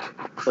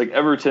like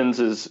Everton's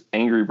is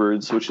Angry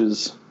Birds, which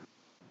is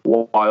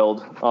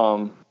wild.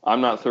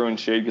 I'm not throwing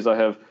shade because I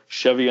have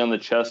Chevy on the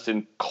chest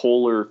and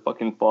Kohler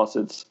fucking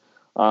faucets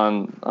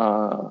on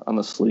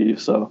the sleeve.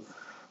 So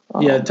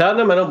Yeah,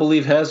 Tottenham, I don't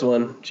believe has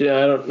one. I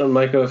don't know,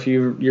 Michael, if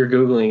you're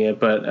googling it,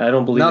 but I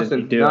don't believe that they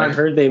Nothing, do. I none.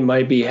 heard they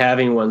might be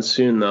having one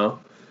soon, though.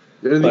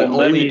 They're the but only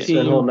Levy's team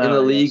been in holding out, the I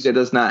league guess. that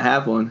does not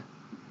have one.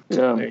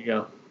 yeah, There you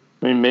go.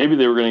 I mean, maybe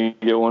they were going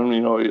to get one,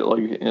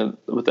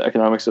 with the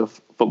economics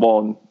of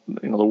football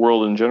and, the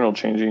world in general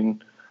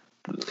changing.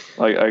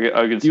 Like,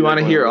 I could see. Do you that want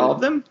to going hear away. all of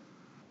them?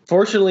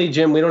 Fortunately,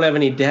 Jim, we don't have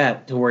any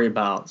debt to worry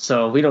about,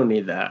 so we don't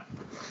need that.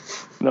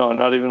 No,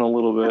 not even a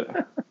little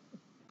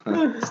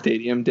bit.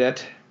 Stadium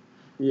debt.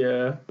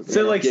 Yeah. It's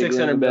at like Giggling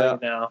 600 million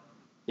about. now.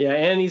 Yeah,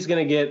 and he's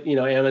going to get,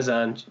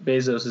 Amazon.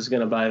 Bezos is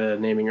going to buy the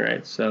naming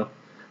rights, so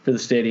for the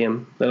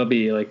stadium. That'll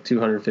be like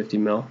 250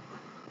 mil.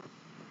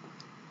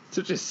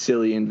 Such a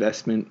silly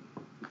investment.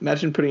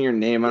 Imagine putting your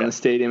name on the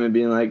stadium and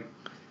being like,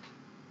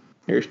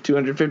 "Here's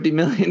 $250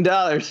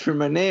 million for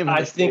my name." on I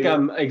the think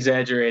stadium." I'm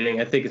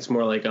exaggerating. I think it's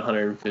more like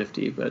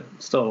 150, but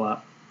still a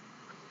lot.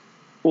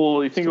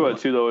 Well, you think about it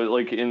too, though,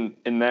 like in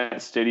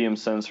that stadium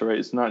sense, right?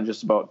 It's not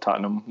just about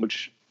Tottenham,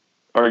 which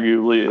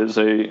arguably is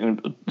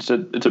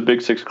it's a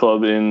Big Six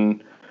club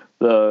in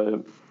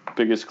the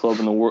biggest club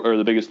in the world, or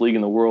the biggest league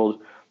in the world.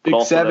 But Big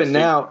also that Seven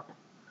now.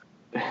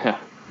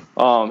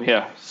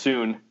 Yeah,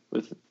 soon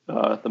with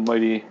the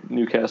mighty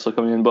Newcastle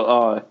coming in,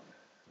 but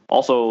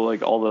also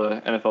like all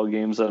the NFL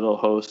games that it'll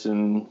host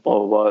and blah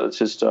blah blah. It's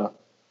just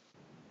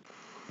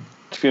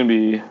it's going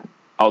to be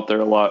out there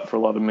a lot for a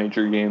lot of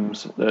major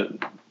games that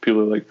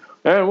people are like,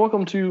 "And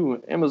welcome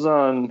to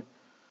Amazon."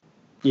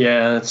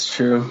 Yeah, that's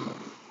true.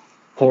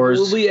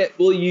 Whores.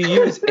 Will you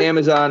use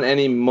Amazon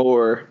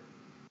anymore?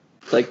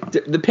 Like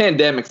the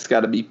pandemic's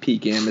got to be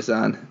peak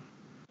Amazon.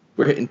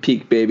 We're hitting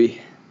peak,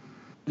 baby.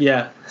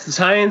 Yeah,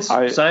 science,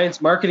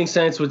 marketing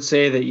science would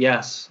say that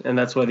yes, and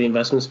that's why the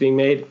investment's being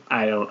made.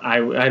 I don't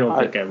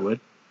think I would.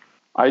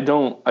 I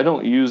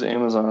don't use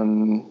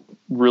Amazon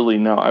really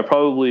now. I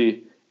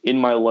probably in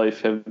my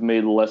life have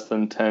made less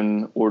than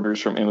 10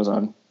 orders from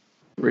Amazon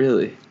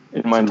Really?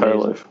 in my entire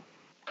amazing. life.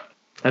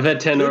 I've had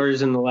 10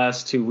 orders in the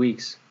last 2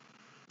 weeks.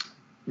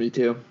 Me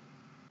too.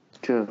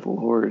 Good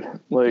Lord.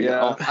 Like,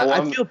 Yeah,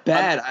 I feel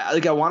bad.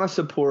 I want to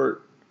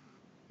support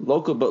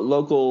local, but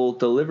local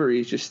delivery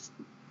is just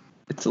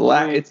it's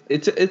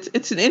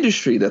an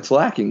industry that's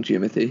lacking,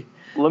 Jimothy.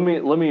 Let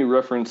me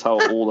reference how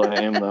old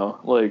I am though.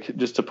 Like,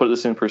 just to put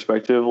this in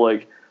perspective,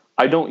 like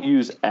I don't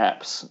use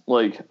apps.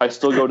 Like, I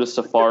still go to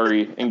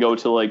Safari and go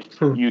to like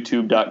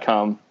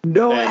YouTube.com.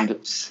 No and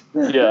apps.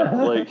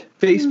 Yeah, like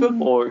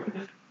Facebook or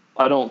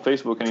I don't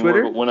Facebook anymore.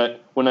 Twitter? But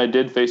when I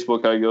did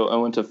Facebook, I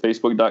went to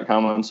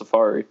Facebook.com on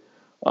Safari.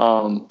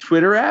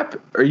 Twitter app?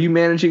 Are you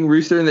managing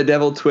Rooster and the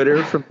Devil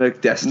Twitter from the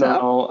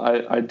desktop? No,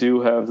 I do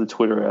have the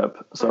Twitter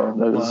app, so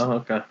that is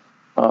okay.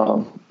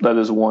 That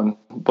is one.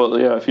 But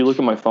yeah, if you look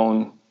at my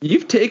phone,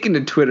 You've taken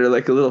to Twitter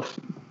like a little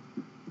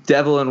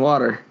devil in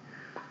water.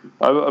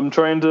 I'm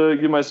trying to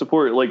give my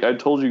support. Like I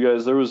told you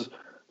guys, there was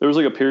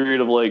like a period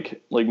of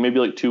like maybe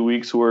like 2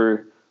 weeks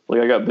where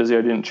like I got busy,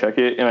 I didn't check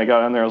it, and I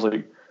got on there, I was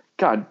like,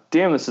 God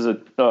damn, this is a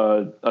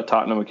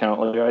Tottenham account.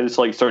 Like I just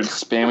like started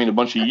spamming a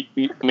bunch of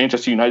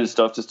Manchester United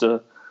stuff just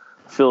to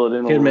fill it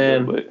in. Good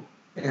man. Bit,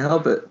 Can't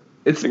help it.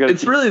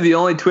 It's really the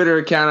only Twitter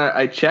account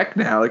I check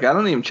now. Like I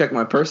don't even check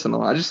my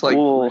personal. I just like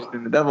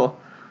Roosting the Devil.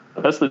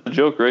 That's the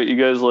joke, right? You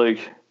guys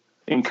like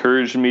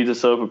encouraged me to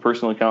set up a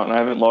personal account, and I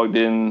haven't logged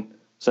in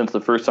since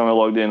the first time I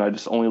logged in. I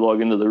just only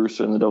log into the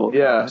Rooster and the Devil.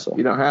 Yeah, account, so.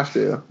 You don't have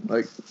to.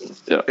 Like,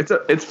 yeah,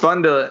 it's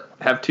fun to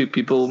have two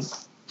people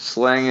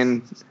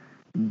slanging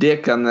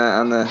dick on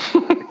the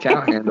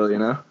account handle, you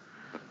know.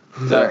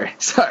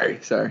 Sorry.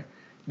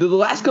 The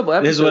last couple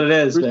episodes, it is what it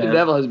is, Rooster the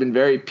Devil has been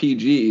very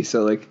PG,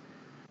 so like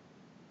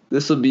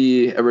this will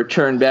be a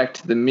return back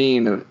to the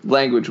mean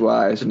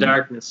language-wise. The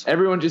darkness.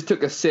 Everyone just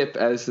took a sip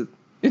as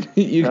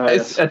you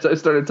guys as I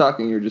started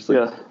talking. You're just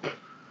like, yeah.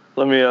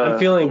 Let me. I'm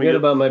feeling good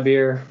about my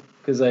beer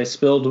because I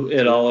spilled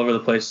it all over the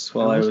place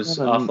while I was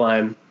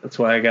offline. That's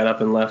why I got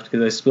up and left,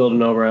 because I spilled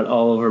it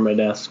all over my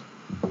desk.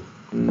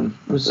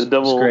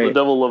 The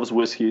devil loves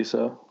whiskey,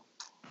 so.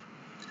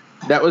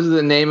 That was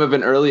the name of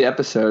an early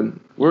episode.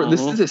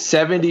 This is the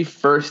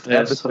 71st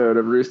episode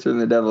of Rooster and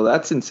the Devil.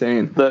 That's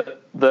insane.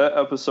 That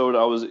episode,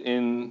 I was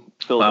in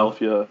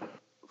Philadelphia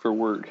for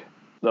work.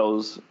 I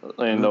was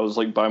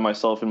like by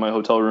myself in my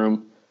hotel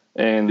room,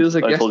 and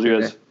like I told you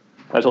guys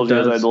I had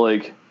to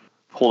like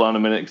hold on a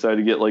minute because I had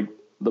to get like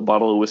the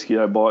bottle of whiskey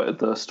I bought at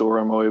the store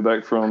on my way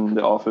back from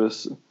the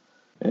office.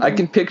 And I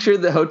can picture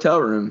the hotel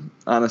room,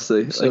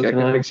 honestly. I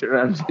can picture it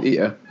on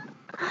video.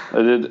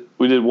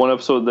 We did one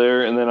episode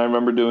there, and then I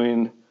remember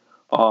doing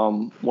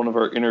one of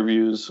our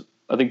interviews.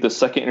 I think the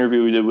second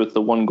interview we did with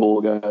the One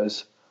Goal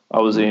guys. I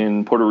was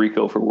in Puerto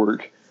Rico for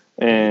work,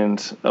 and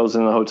I was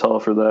in the hotel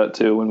for that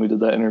too when we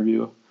did that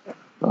interview.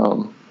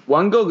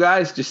 One Goal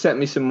guys just sent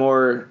me some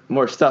more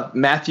stuff.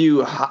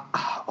 Matthew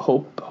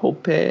Hope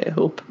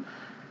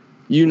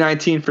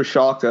U19 for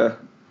Schalke.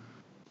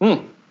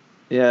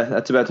 Yeah,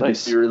 that's about to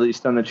be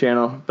released on the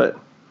channel. But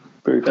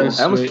very cool.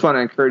 I almost want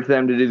to encourage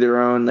them to do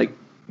their own. Like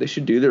they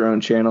should do their own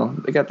channel.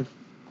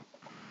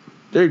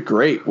 They're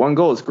great. One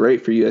Goal is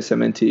great for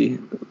USMNT.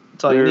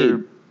 That's all you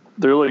need.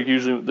 They're like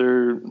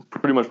they're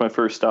pretty much my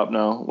first stop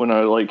now. When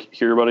I like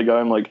hear about a guy,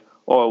 I'm like,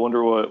 oh, I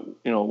wonder what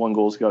One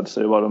Goal's got to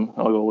say about him.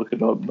 I'll go look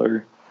it up.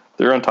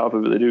 They're on top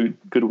of it. They do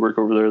good work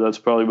over there. That's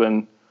probably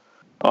been,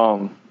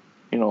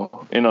 in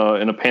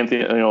a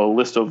pantheon, a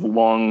list of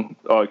long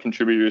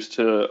contributors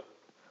to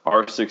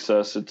our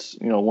success. It's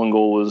One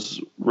Goal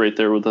was right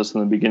there with us in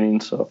the beginning.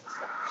 So.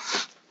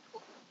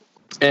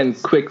 And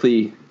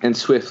quickly and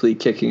swiftly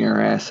kicking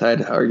our ass,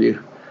 I'd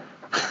argue.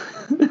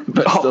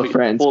 But still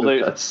friends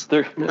with us.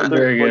 They're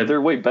very good.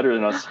 They're way better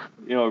than us.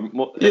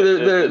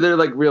 They're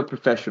like real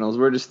professionals.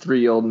 We're just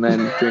three old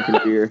men drinking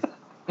beer.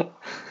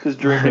 Just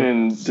drinking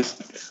and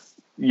just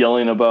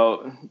yelling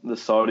about the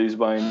Saudis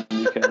buying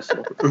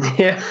Newcastle.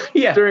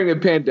 Yeah. During a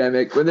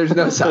pandemic when there's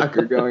no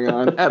soccer going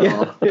on at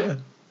all. Yeah.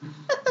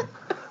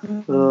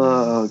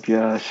 Oh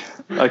gosh,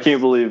 I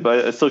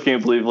still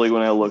can't believe like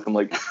when I look, I'm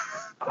like,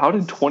 how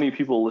did 20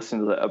 people listen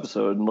to that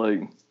episode? And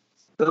like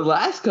the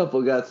last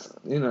couple got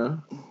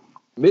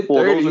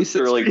mid-30s.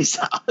 They're like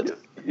solid.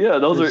 Yeah,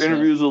 those are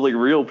interviews with like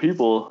real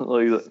people,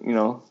 like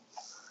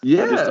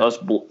yeah,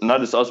 not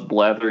just us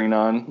blathering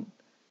on.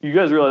 You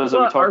guys realize that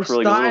we talked for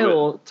like a little bit. Our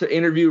style to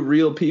interview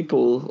real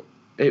people,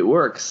 it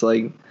works.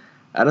 Like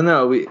I don't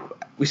know,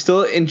 we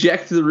still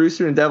inject the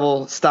Rooster and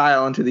Devil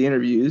style into the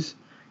interviews,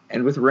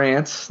 and with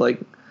rants, like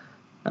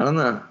I don't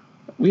know,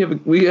 we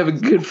have a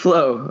good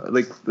flow.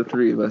 Like the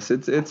three of us,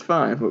 it's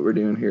fine what we're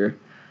doing here.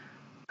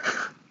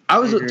 I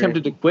was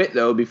tempted to quit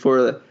though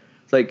before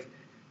I'm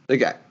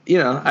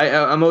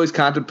always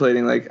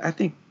contemplating, like, I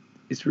think,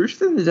 is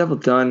Rooster and the Devil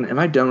done? Am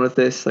I done with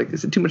this? Like,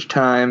 is it too much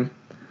time?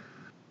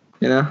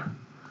 You know?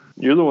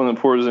 You're the one that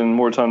pours in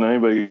more time than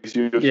anybody because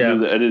you have to do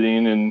the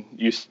editing and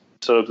you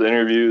set up the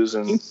interviews.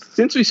 And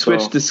since we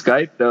switched to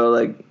Skype, though,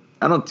 like,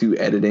 I don't do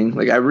editing.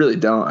 Like, I really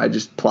don't. I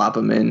just plop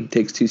them in. It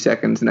takes 2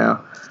 seconds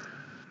now.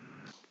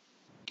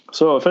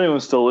 So if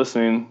anyone's still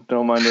listening,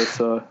 don't mind us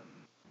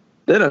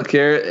They don't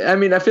care. I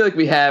mean, I feel like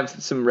we have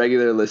some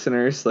regular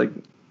listeners. Like,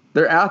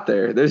 they're out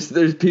there.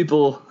 There's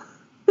people.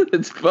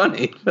 It's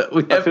funny, but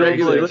we have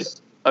regular.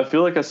 I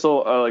feel like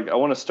I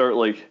want to start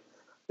like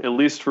at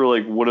least for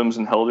like Woodhams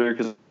and Helder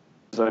because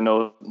I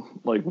know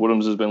like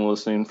Woodhams has been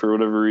listening for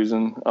whatever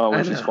reason,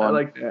 which is fun. I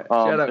like that.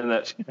 Shout out, and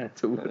that, shout out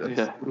to Woodhams.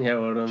 yeah,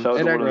 Woodhams. shout out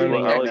And to our Woodhams.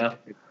 gaming I, guy.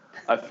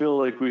 I feel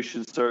like we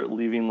should start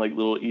leaving like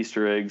little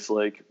Easter eggs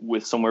like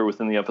with somewhere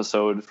within the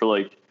episode for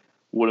like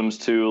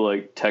Woodhams to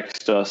like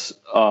text us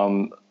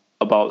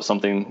about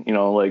something,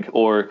 like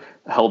or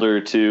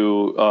Helder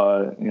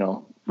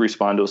to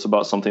respond to us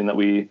about something that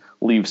we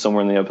leave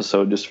somewhere in the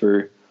episode just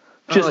for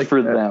like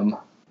that. them.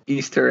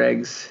 Easter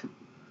eggs.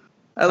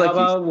 I like How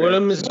about Easter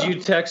eggs. Woodhams? You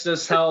text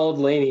us how old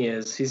Laney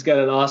is. He's got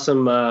an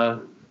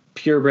awesome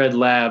purebred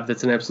lab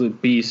that's an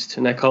absolute beast,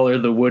 and I call her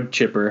the wood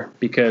chipper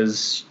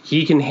because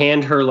he can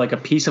hand her like a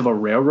piece of a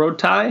railroad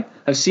tie.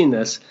 I've seen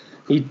this.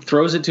 He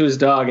throws it to his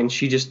dog, and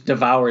she just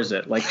devours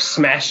it, like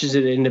smashes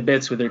it into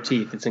bits with her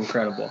teeth. It's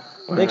incredible.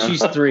 I think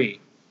she's 3.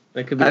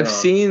 That could be I've wrong.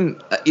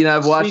 seen,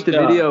 I've watched Sweet the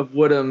video of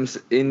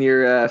Woodhams in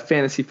your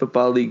fantasy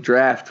football league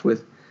draft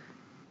with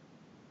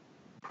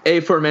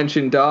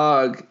aforementioned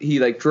dog. He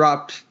like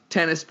dropped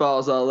tennis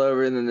balls all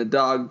over, and then the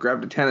dog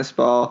grabbed a tennis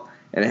ball,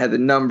 and it had the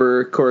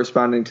number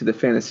corresponding to the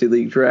fantasy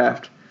league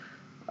draft.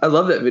 I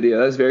love that video.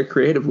 That was very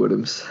creative,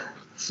 Woodhams.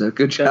 So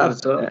good job.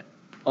 was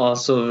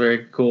also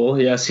very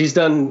cool. Yes, he's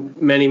done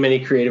many,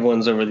 many creative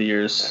ones over the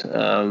years.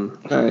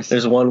 Nice.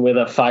 There's one with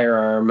a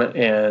firearm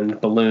and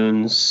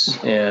balloons,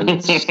 and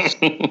it's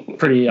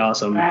pretty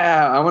awesome.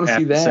 Wow, I want to see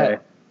have to say.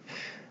 that.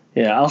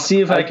 Yeah, I'll see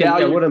if I can.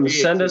 value Woodhams,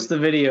 creativity. send us the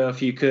video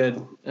if you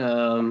could.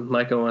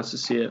 Micah wants to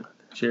see it.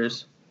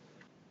 Cheers.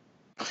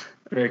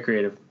 Very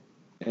creative.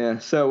 Yeah.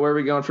 So where are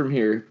we going from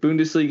here?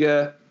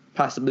 Bundesliga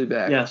possibly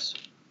back. Yes.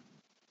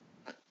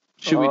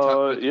 Should we talk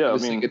about yeah, the I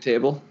Bundesliga mean-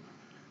 table?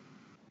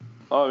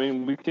 I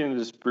mean, we can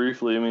just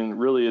briefly. I mean,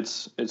 really,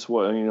 it's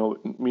what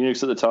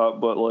Munich's at the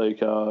top, but like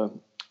There's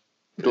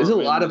a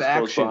Dortmund lot of is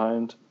close action.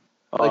 behind.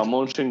 Like-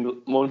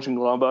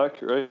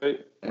 Mönchengladbach,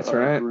 right? That's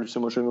right. Borussia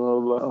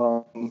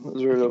Mönchengladbach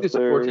is right I up think it's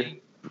there.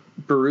 14.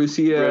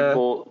 Borussia. Red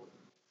Bull.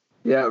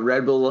 Yeah,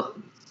 Red Bull,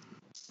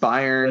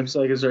 Bayern. Looks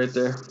like it's right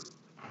there.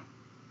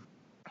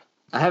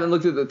 I haven't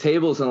looked at the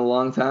tables in a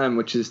long time,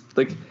 which is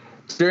like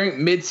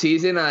during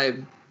mid-season, I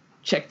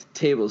checked the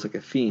tables like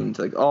a fiend,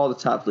 like all the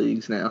top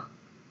leagues now,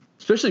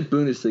 especially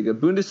Bundesliga.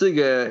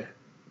 Bundesliga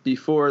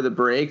before the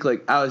break,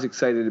 like I was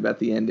excited about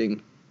the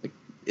ending. Like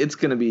it's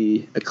gonna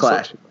be a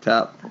clash at the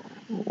top.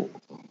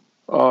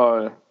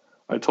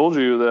 I told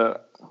you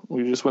that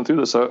we just went through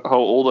this. How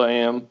old I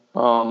am.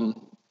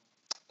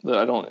 That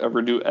I don't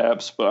ever do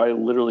apps, but I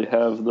literally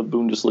have the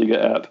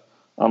Bundesliga app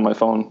on my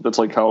phone. That's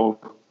like how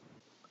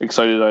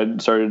excited I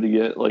started to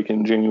get like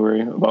in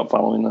January about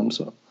following them.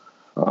 So,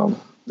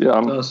 yeah,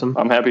 I'm Awesome.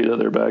 I'm happy that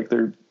they're back.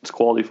 It's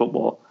quality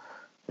football.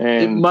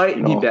 And It might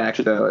be you know, back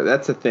though.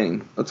 That's the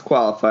thing. Let's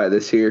qualify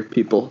this here,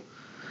 people.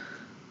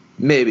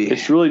 Maybe.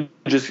 It's really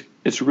just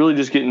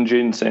getting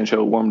Jadon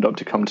Sancho warmed up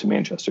to come to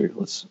Manchester.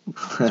 Let's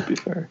be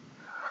fair.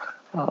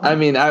 I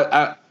mean,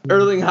 I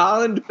Erling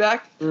Haaland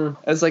back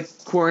as like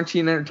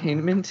quarantine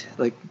entertainment.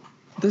 Like,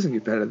 it doesn't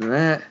get better than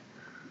that.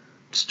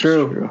 It's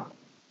true.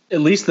 At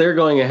least they're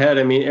going ahead.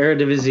 I mean,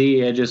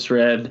 Eredivisie, I just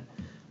read,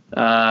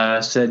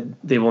 said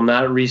they will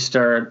not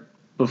restart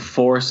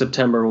before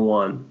September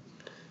 1.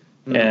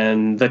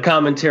 And the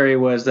commentary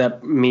was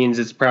that means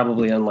it's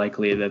probably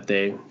unlikely that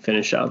they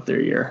finish out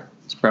their year.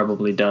 It's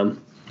probably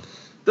done.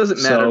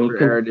 Doesn't matter So-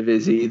 for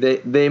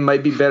Eredivisie. They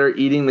might be better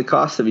eating the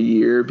cost of a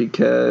year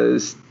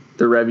because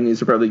their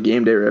revenues are probably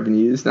game day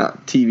revenues,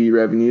 not TV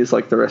revenues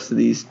like the rest of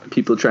these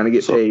people trying to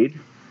get paid.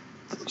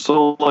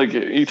 So, like,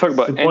 you talk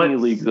about Good any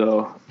point. league,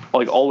 though,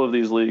 like all of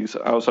these leagues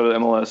outside of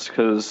MLS,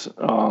 because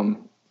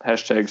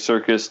hashtag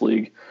circus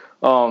league.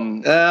 Oh,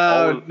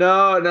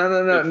 no.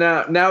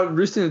 Now,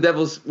 Roosting the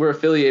Devils were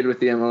affiliated with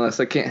the MLS.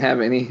 I can't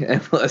have any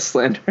MLS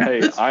slander. on Hey,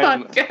 this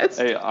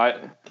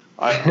podcast.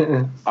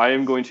 I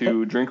am going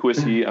to drink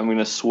whiskey. I'm going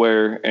to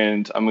swear,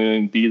 and I'm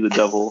going to be the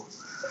devil.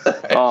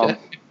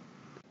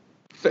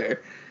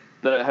 Fair.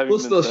 That having We'll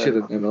been still said, shit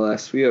at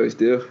MLS. We always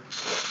do.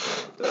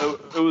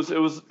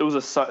 It was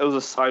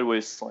a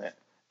sideways slant.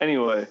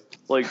 Anyway,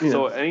 like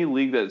so any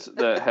league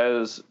that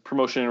has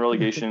promotion and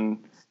relegation,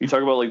 you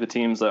talk about like the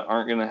teams that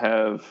aren't going to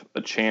have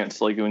a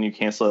chance, like when you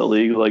cancel that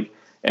league, like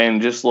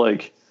and just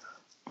like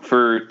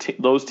for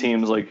those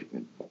teams, like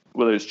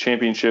whether it's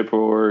championship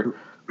or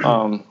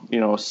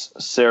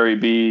Serie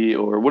B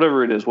or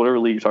whatever it is, whatever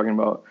league you're talking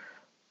about,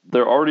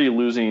 they're already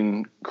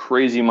losing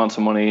crazy amounts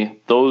of money.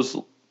 Those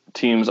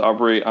teams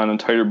operate on a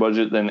tighter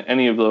budget than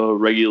any of the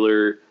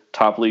regular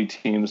top league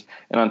teams,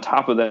 and on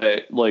top of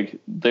that, like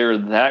they're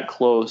that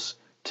close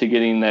to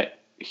getting that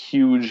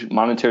huge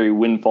monetary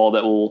windfall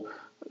that will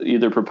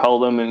either propel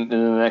them in the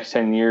next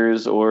 10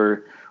 years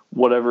or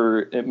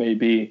whatever it may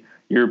be.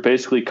 You're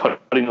basically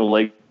cutting the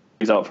legs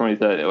out from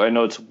that. I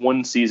know it's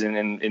one season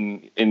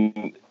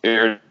in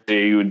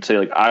you would say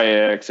like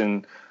Ajax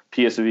and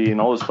PSV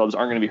and all those clubs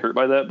aren't going to be hurt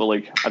by that, but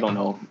like I don't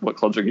know what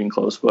clubs are getting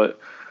close, but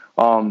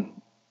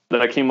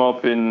that came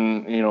up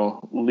in,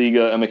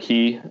 Liga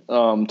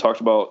McKee,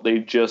 talked about, they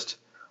just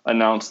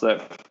announced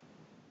that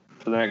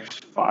for the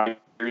next 5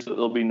 years that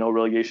there'll be no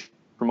relegation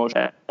promotion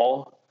at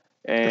all.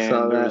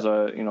 And there's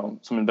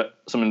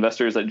some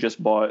investors that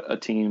just bought a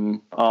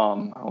team. I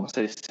want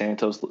to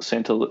say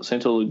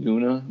Santa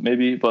Laguna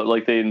maybe, but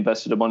like they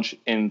invested a bunch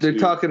into. They're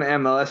talking to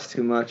MLS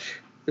too much.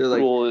 They're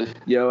like,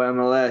 yo,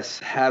 MLS,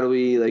 how do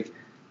we like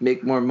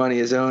make more money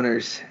as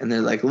owners? And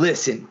they're like,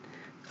 listen,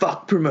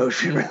 fuck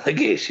promotion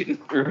relegation.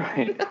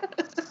 Right.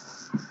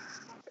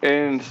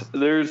 And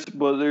there's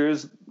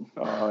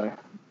I'll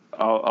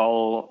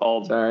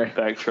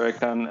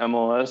backtrack on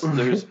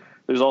MLS.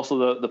 There's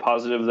also the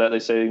positive that they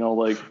say,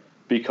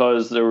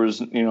 because there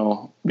was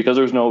no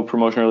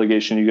promotion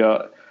relegation, you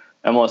got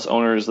MLS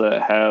owners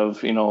that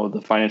have,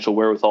 the financial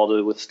wherewithal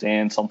to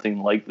withstand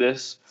something like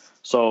this.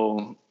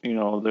 So,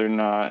 they're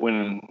not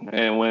when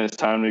it's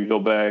time to go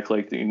back,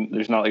 like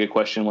there's not like a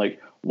question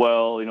like,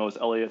 well, is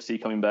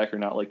LAFC coming back or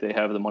not? Like they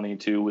have the money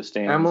to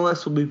withstand.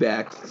 MLS will be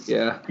back.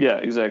 Yeah. Yeah,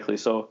 exactly.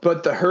 So,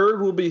 but the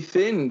herd will be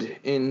thinned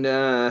in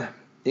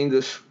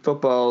English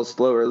football's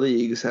lower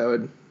leagues, I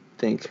would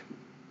think.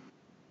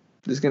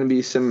 There's going to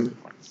be some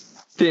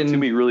it's going to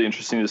be really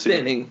interesting to see.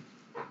 Thinning.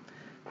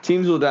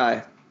 Teams will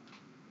die.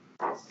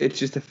 It's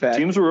just a fact.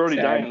 Teams were already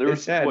dying. There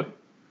was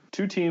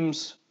 2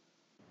 teams.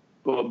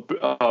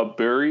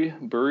 Bury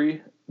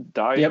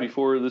died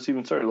before this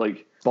even started.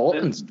 Like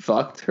Bolton's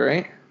fucked,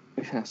 right?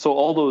 Yeah. So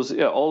all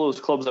those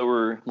clubs that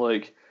were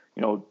like,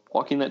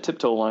 walking that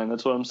tiptoe line.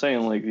 That's what I'm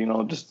saying. Like,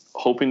 just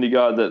hoping to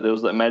God that there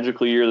was that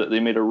magical year that they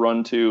made a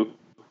run to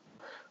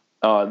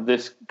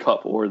this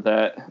cup or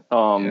that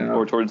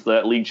or towards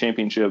that league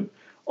championship.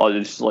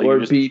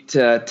 Beat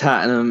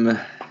Tottenham,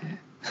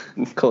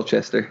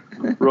 Colchester.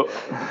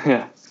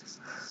 Yeah.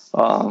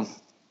 I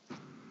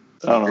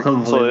don't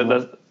know.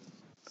 So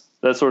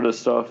that sort of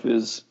stuff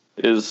is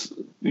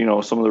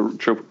some of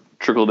the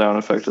trickle down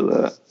effect of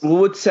that. Well,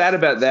 what's sad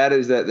about that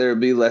is that there will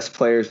be less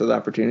players with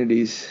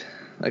opportunities.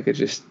 Like I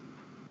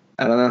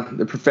don't know.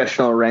 The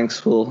professional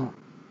ranks will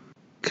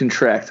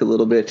contract a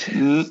little bit.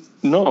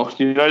 No,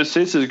 the United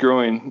States is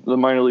growing. The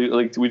minor league,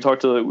 like we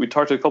talked to a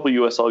couple of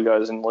USL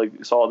guys and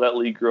like saw that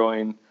league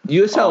growing.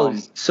 USL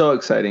is so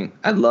exciting.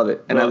 I love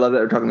it, and I love that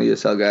we're talking to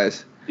USL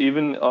guys.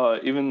 Even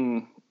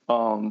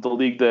the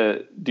league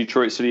that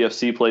Detroit City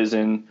FC plays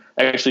in.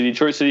 Actually,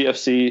 Detroit City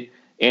FC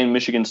and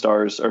Michigan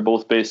Stars are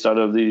both based out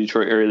of the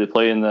Detroit area. They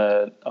play in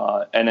the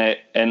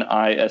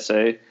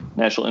NISA,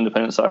 National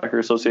Independent Soccer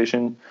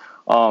Association,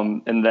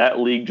 and that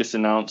league just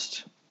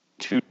announced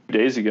 2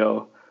 days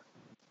ago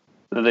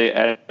that they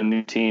added a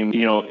new team,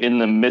 in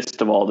the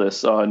midst of all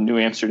this, New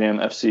Amsterdam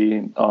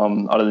FC,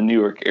 out of the New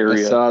York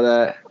area. I saw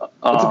that.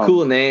 That's a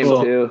cool name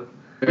too.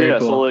 Very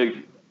cool.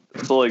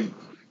 So like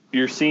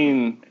you're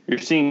seeing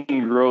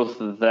growth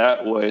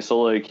that way.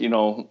 So like,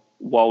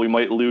 while we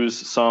might lose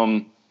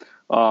some,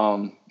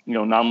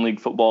 non-league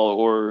football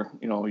or,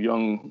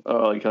 young,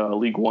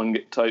 League One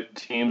type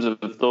teams,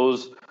 if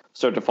those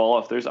start to fall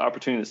off, there's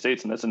opportunity in the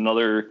States, and that's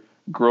another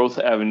growth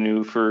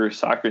avenue for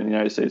soccer in the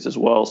United States as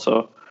well.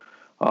 So,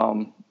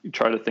 you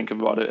try to think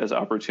about it as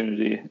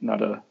opportunity,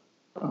 not a.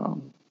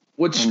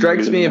 What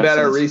strikes me about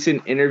our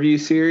recent interview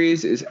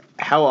series is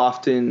how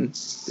often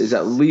is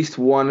at least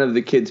one of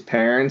the kids'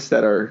 parents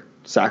that are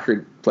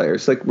soccer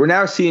players. Like we're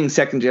now seeing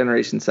second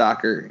generation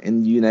soccer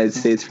in the United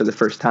States for the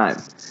first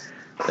time.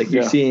 Like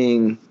you're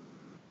seeing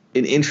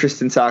an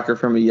interest in soccer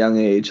from a young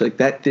age. Like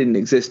that didn't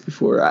exist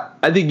before.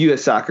 I think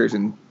U.S. soccer is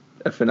in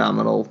a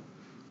phenomenal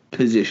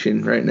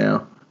position right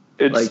now.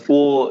 It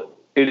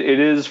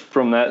is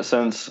from that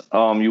sense.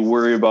 You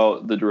worry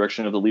about the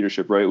direction of the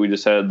leadership, right? We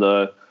just had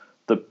the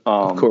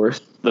of course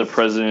the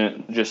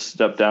president just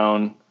stepped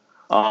down,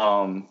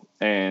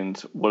 and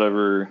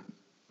whatever.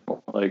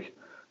 Like,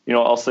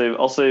 I'll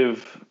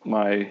save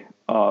my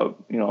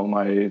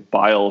my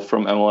bile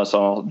from MLS.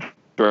 I'll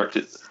direct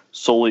it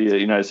solely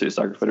at United States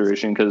Soccer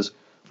Federation because,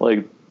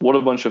 like, what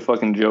a bunch of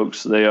fucking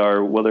jokes they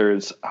are. Whether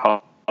it's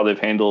how they've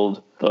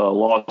handled the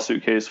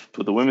lawsuit case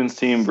with the women's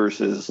team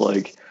versus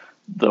like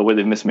the way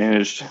they've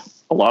mismanaged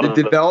a lot of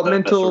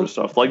developmental that sort of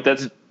stuff. Like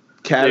that's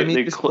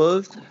academy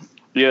disclosed.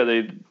 Yeah,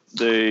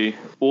 they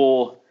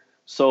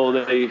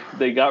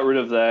got rid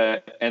of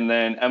that, and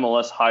then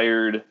MLS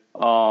hired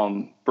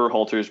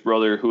Berhalter's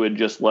brother, who had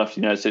just left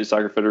the United States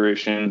Soccer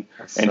Federation,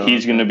 and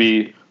he's going to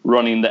be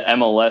running the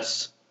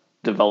MLS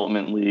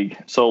development league.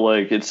 So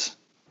like it's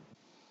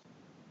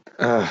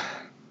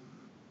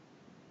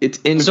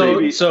in.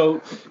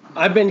 So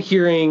I've been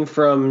hearing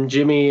from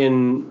Jimmy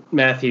and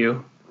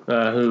Matthew,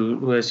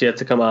 who has yet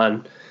to come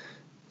on,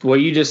 what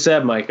you just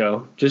said,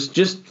 Maiko.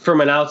 Just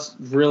from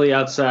really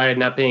outside,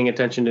 not paying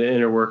attention to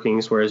inner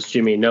workings, whereas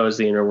Jimmy knows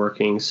the inner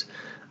workings.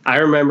 I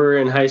remember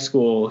in high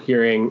school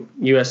hearing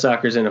U.S.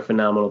 soccer's in a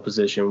phenomenal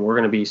position. We're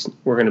going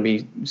to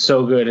be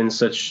so good in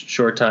such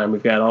short time.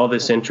 We've got all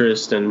this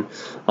interest and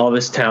all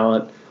this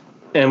talent,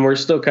 and we're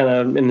still kind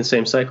of in the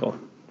same cycle.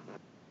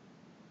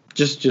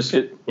 Just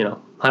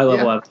high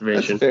level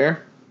observation. That's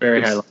fair.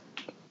 Very high level.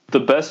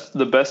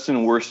 The best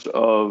and worst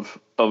of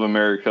of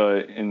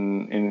America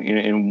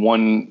in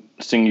one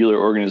singular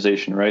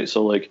organization, right?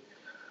 So like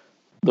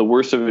the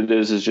worst of it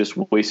is just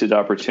wasted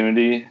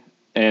opportunity,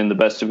 and the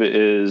best of it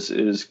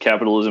is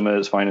capitalism at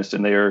its finest,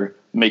 and they are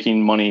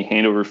making money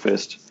hand over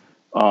fist,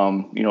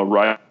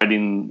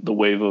 riding the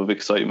wave of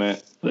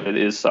excitement that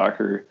is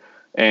soccer.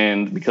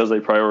 And because they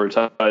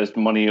prioritized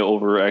money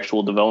over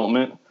actual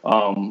development,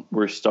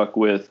 we're stuck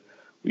with,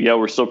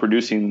 we're still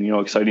producing,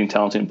 exciting,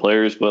 talented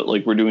players, but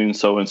like we're doing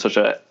so in such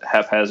a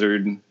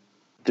haphazard,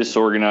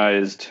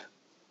 disorganized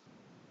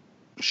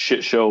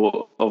shit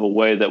show of a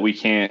way that we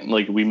can't,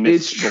 like, we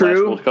missed the last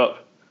World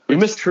Cup. We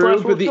missed the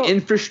last World but the Cup.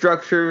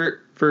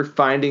 infrastructure for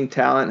finding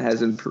talent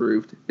has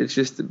improved. It's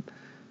just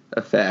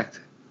a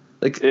fact.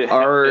 Like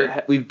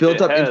we've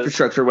built up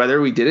infrastructure, whether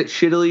we did it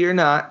shittily or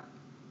not.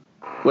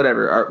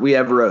 Whatever. We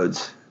have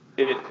roads.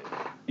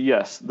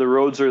 Yes, the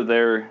roads are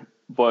there,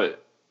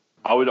 but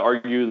I would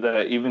argue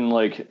that even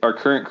like our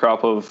current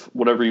crop of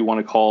whatever you want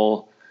to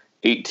call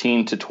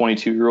 18 to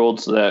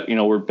 22-year-olds that,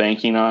 we're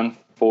banking on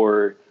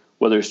for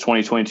whether it's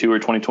 2022 or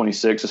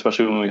 2026,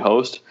 especially when we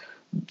host,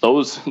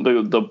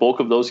 the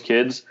bulk of those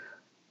kids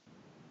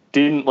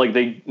didn't, like,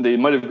 they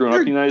might have grown up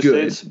in the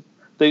United States.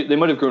 They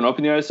might have grown up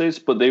in the United States,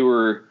 but they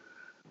were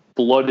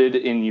blooded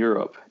in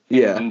Europe.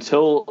 Yeah. And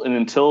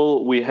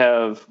until we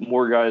have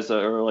more guys that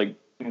are like,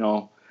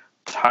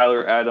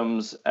 Tyler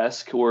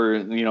Adams-esque,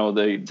 or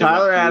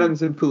Tyler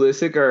Adams and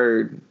Pulisic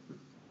are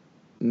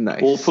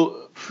nice. Well,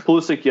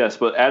 Pulisic, yes,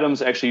 but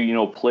Adams actually,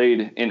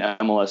 played in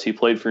MLS. He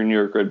played for New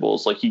York Red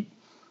Bulls. Like, he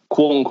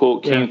quote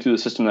unquote came through the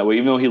system that way,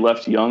 even though he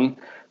left young.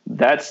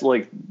 That's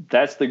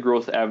the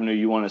growth avenue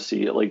you want to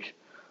see. Like,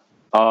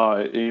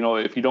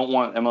 if you don't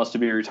want MLS to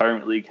be a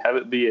retirement league, have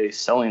it be a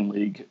selling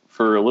league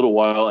for a little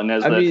while, and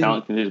as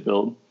talent continues to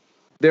build.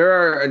 There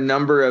are a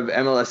number of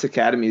MLS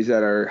academies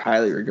that are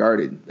highly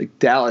regarded. Like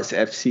Dallas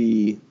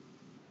FC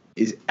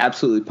is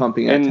absolutely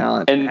pumping out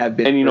talent and have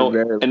been for a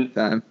very long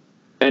time.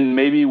 And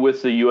maybe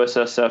with the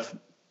USSF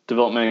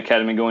Development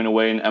Academy going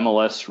away and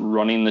MLS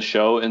running the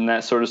show in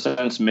that sort of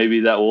sense,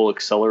 maybe that will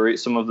accelerate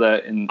some of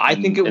that. I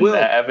think it will.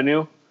 That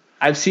avenue.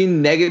 I've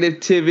seen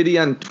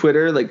negativity on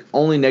Twitter, like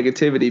only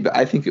negativity, but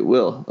I think it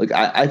will. Like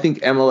I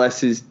think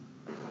MLS is.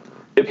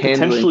 It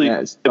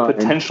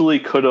potentially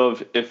could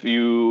have, if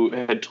you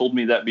had told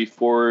me that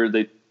before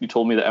you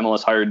told me that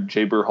MLS hired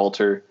Jay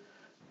Berhalter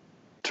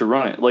to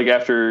run it. Like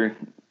after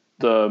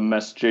the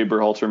mess Jay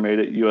Berhalter made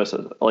at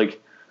USS,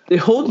 like they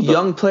hold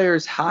young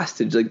players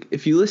hostage. Like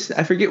if you listen,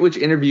 I forget which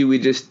interview we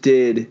just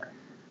did.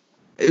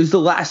 It was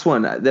the last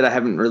one that I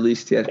haven't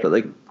released yet, but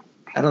like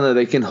I don't know,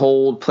 they can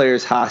hold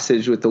players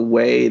hostage with the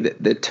way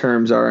that the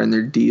terms are in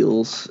their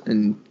deals,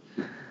 and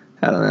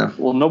I don't know.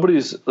 Well,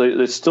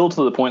 it's still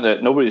to the point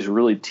that nobody's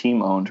really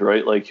team owned,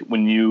 right? Like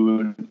when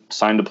you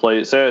sign to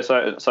play, say I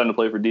signed to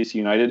play for DC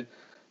United.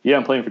 Yeah,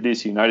 I'm playing for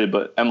DC United,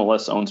 but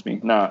MLS owns me,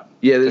 not.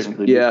 Yeah,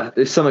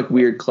 there's some like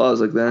weird clause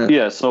like that.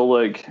 Yeah, so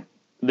like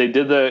they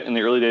did that in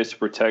the early days to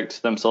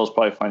protect themselves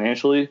probably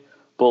financially,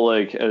 but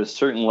like at a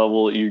certain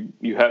level,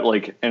 you have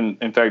like, and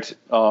in fact,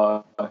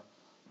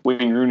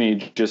 Wayne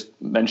Rooney just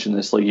mentioned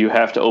this. Like you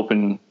have to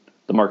open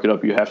the market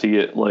up. You have to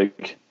get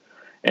like.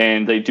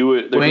 And they do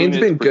it. Wayne's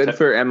been good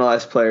for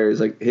MLS players.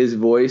 Like his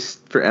voice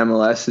for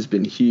MLS has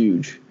been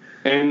huge.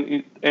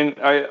 And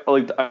I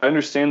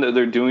understand that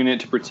they're doing it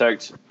to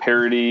protect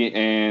parity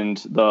and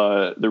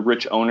the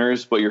rich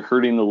owners, but you're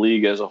hurting the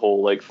league as a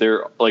whole. Like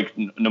they're like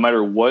no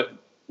matter what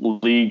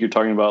league you're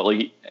talking about,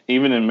 like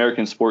even in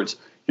American sports,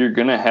 you're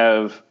gonna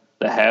have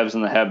the haves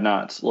and the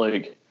have-nots.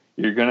 Like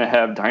you're gonna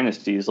have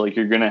dynasties. Like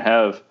you're gonna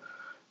have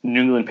New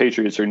England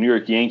Patriots or New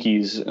York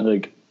Yankees.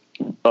 Like.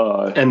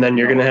 And then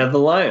you're going to have the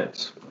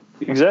Lions.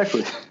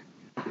 Exactly.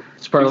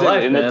 It's part of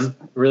life, man. It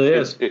really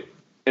is.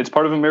 It's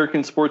part of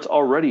American sports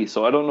already,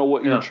 so I don't know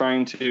what you're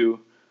trying to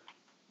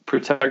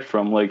protect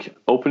from. Like,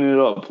 open it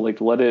up. Like,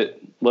 let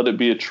it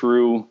be a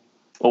true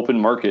open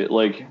market.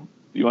 Like,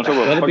 you want to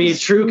talk about... Let it be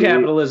true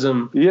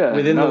capitalism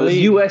within the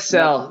league. The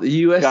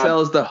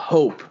USL is the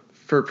hope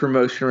for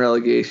promotion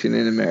relegation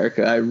in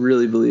America. I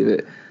really believe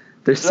it.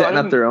 They're setting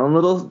up their own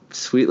little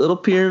sweet little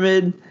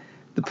pyramid.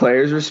 The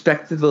players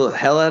respect the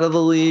hell out of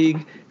the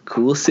league.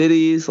 Cool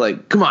cities.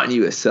 Like, come on,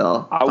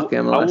 USL. Fuck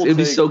MLS. It'd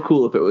be so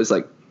cool if it was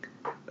like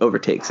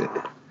overtakes it.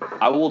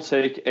 I will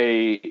take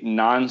a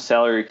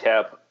non-salary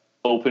cap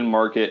open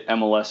market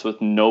MLS with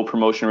no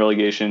promotion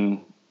relegation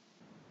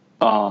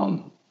right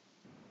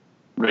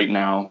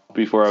now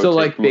before I would take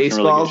like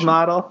baseball's relegation.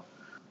 Model?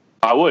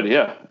 I would,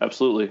 yeah,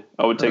 absolutely.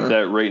 I would take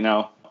that right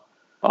now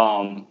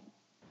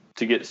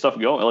to get stuff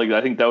going. Like,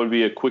 I think that would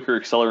be a quicker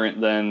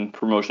accelerant than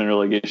promotion and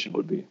relegation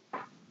would be.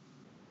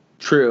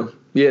 True.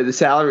 Yeah, the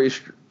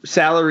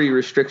salary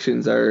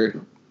restrictions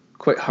are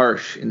quite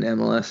harsh in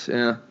MLS.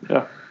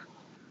 Yeah.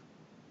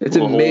 It's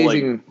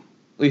amazing.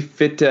 We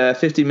fit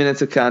 50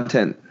 minutes of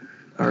content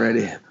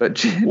already. But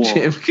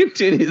Jim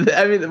continued.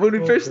 I mean, when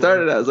we first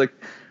started, I was like,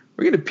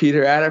 we're going to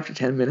peter out after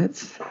 10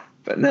 minutes.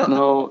 But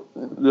no.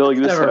 They're like,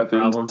 this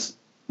happens.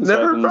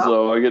 Never a problem.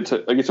 Though. I get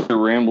to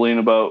rambling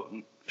about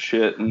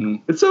shit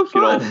and it's so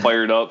fun. Get all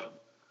fired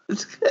up.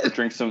 It's good.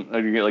 Drink some.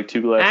 I can get like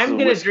 2 glasses. I'm of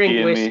gonna drink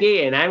in me.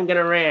 whiskey and I'm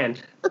gonna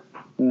rant.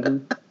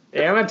 Mhm.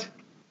 Damn it!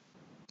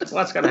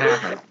 What's gonna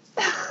happen?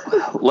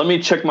 Let me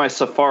check my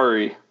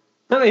Safari.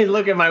 Let me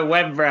look at my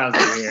web browser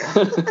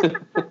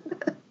here.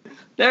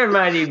 Never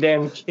mind you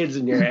damn kids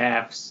and your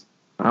apps.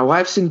 My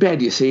wife's in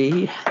bed, you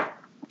see.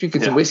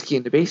 Drinking some Yeah. whiskey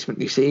in the basement,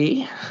 you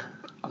see.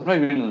 I'm not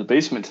even in the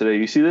basement today.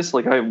 You see this?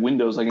 Like I have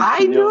windows. I can I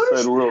see the noticed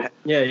outside world. that.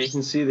 Yeah, you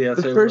can see the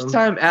outside. The first world.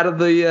 time out of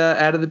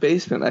the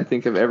basement I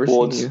think I've ever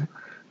Well, seen you.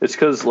 It's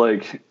because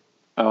like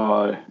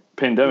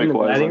pandemic In the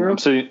wise, dining room?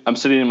 I'm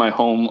sitting in my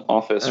home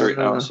office right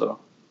now. So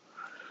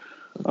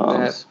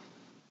That.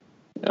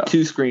 yeah.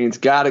 2 screens,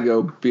 gotta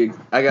go big.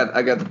 I got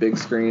the big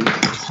screen.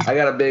 I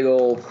got a big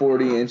old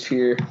 40-inch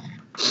here.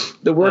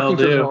 The working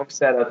That'll from do. home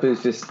setup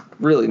is just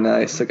really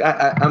nice. Like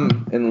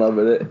I'm in love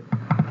with it.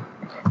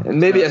 And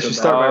maybe I That's should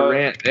start my about-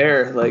 rant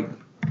there. Like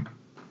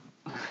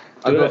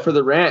I'll Do go it. for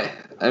the rant.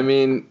 I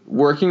mean,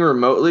 working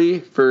remotely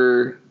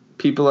for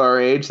people our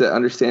age that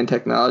understand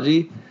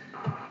technology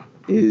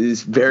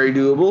is very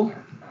doable.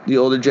 The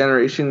older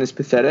generation is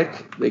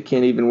pathetic. They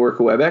can't even work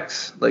a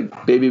WebEx.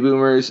 Like baby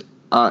boomers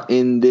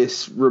in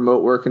this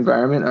remote work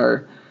environment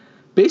are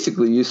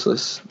basically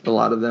useless, a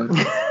lot of them.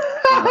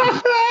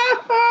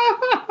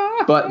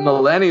 But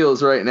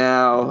millennials right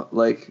now,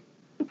 like,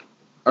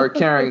 are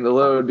carrying the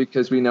load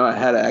because we know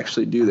how to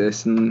actually do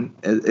this, and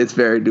it's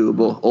very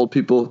doable. Old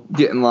people,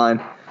 get in line.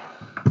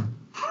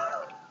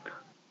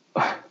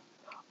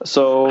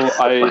 So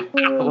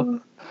I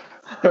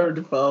Hard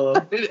to follow. I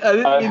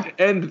didn't mean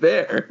to end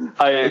there.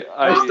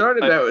 I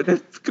started that with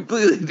a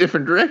completely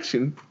different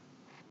direction.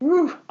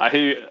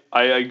 I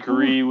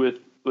agree with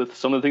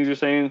some of the things you're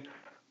saying.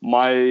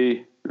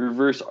 My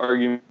reverse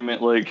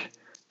argument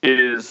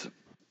is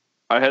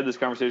I had this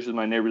conversation with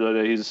my neighbor the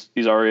other day.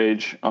 He's our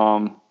age,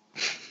 and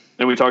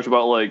we talked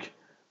about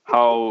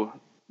how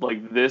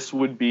this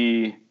would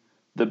be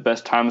the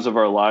best times of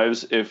our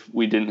lives if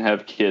we didn't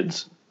have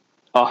kids.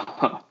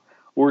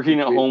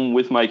 Working at home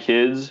with my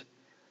kids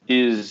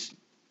is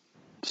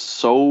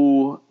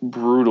so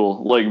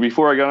brutal. Like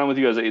before I got on with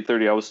you guys at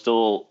 8:30, I was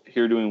still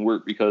here doing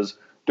work because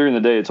during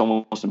the day it's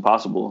almost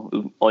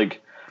impossible.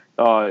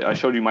 I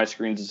showed you my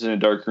screens. It's in a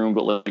dark room,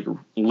 but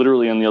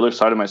literally on the other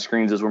side of my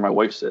screens is where my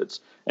wife sits.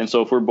 And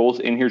so if we're both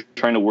in here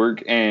trying to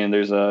work and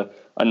there's a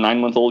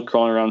 9-month-old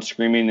crawling around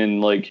screaming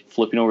and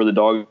flipping over the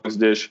dog's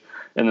dish,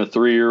 and the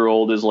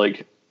 3-year-old is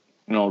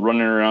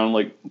running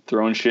around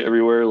throwing shit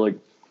everywhere,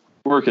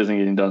 work isn't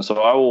getting done. So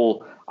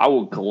I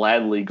will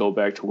gladly go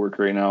back to work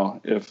right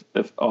now if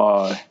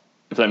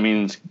that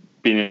means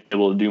being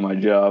able to do my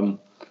job.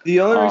 The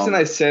only reason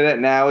I say that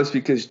now is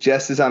because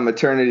Jess is on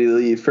maternity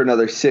leave for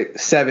another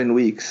 7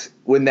 weeks.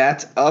 When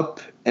that's up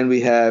and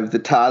we have the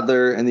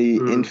toddler and the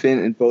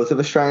infant and both of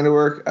us trying to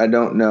work, I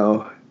don't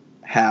know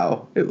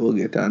how it will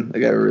get done. I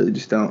really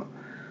just don't.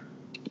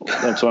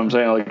 That's what I'm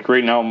saying.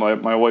 Right now,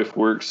 my wife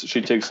works.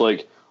 She takes a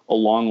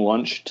long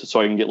lunch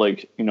so I can get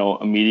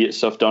immediate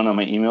stuff done on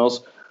my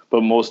emails.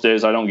 But most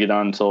days I don't get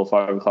on until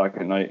 5 o'clock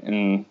at night,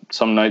 and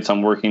some nights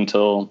I'm working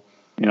till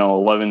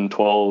 11,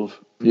 12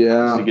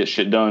 to get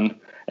shit done.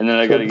 And then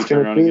I got to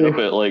turn around and get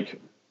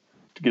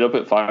up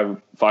at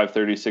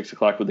 5:30, 6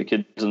 o'clock with the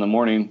kids in the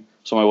morning,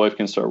 so my wife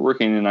can start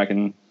working and I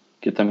can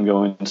get them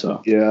going.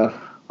 So yeah,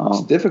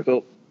 it's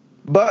difficult,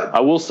 but I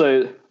will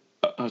say,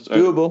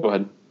 doable. Go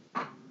ahead.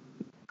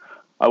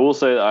 I will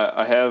say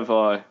I have.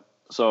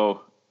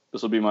 So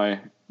this will be my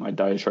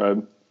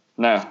diatribe.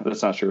 Nah,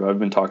 that's not true. I've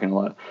been talking a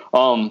lot.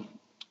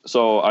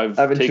 So I've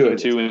taken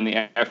 2 in the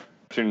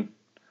afternoon.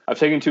 I've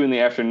taken 2 in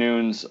the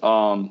afternoons.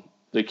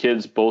 The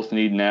kids both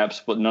need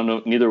naps, but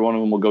neither one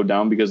of them will go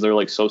down because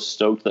they're so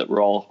stoked that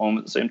we're all home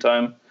at the same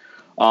time.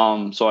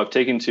 So I've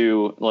taken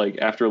 2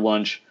 after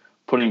lunch,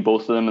 putting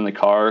both of them in the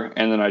car,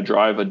 and then I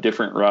drive a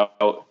different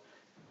route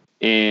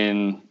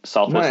in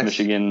Southwest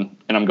Michigan,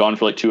 and I'm gone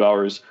for 2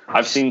 hours.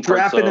 I've seen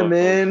strapping them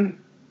in.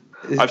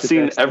 I've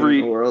seen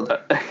every world.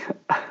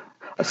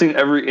 I've seen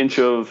every inch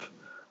of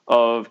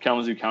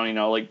Kalamazoo County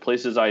now,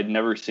 places I had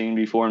never seen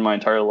before in my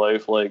entire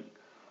life.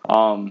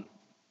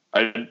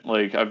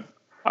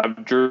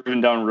 I've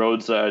driven down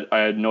roads that I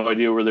had no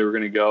idea where they were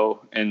going to go,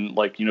 and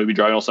be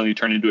driving, all of a sudden you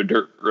turn into a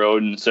dirt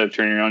road, and instead of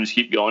turning around, just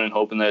keep going and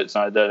hoping that it's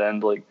not a dead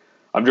end.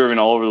 I've driven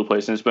all over the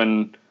place, and it's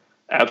been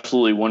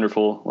absolutely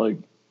wonderful,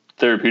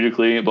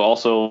 therapeutically, but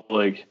also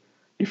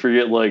you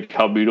forget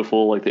how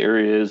beautiful the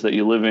area is that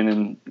you live in,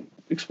 and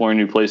exploring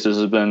new places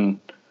has been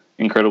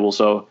incredible.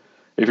 So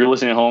if you're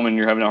listening at home and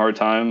you're having a hard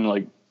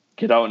time,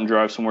 get out and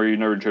drive somewhere you've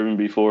never driven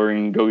before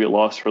and go get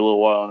lost for a little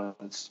while,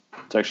 and it's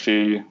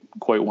actually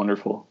quite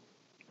wonderful.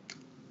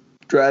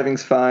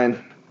 Driving's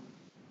fine.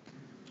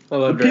 I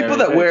love The people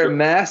driving. that wear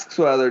masks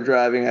while they're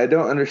driving, I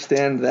don't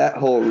understand that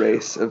whole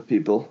race of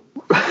people.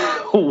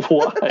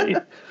 Why?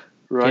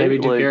 Right? Can't be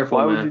too careful,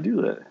 why man. would you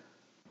do that?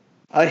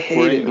 I hate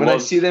Wearing it. When I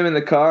gloves. see them in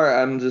the car,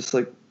 I'm just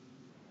like,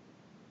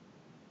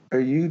 are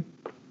you...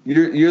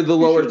 You're the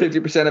lower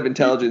 50% of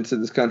intelligence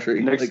in this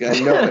country. Next- I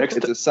know next-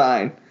 it's a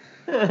sign.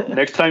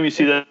 Next time you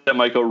see that,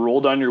 Michael,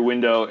 roll down your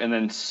window and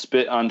then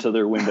spit onto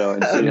their window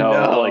and see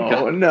how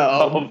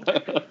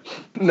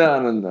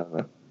No.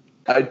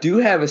 I do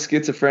have a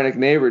schizophrenic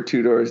neighbor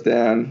 2 doors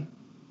down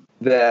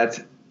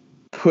that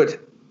put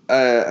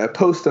a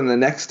post on the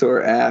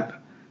Nextdoor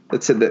app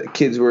that said that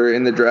kids were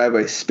in the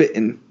driveway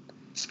spitting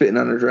on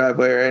their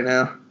driveway right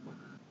now.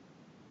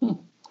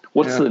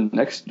 What's the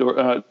next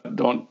door?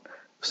 Don't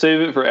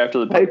save it for after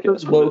the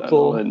podcast.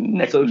 Local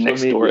next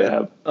social door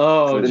media. app.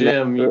 Oh,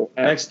 Jim,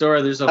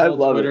 Nextdoor. There's a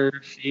whole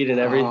Twitter feed and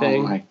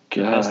everything. Oh my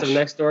Best gosh. of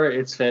Nextdoor.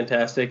 It's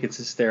fantastic. It's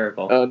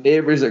hysterical.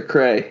 Neighbors are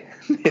cray.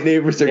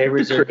 Neighbors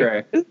are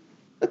cray.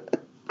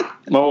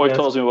 My wife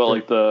tells me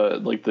about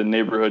the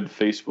neighborhood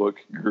Facebook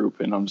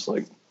group, and I'm just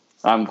like,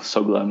 I'm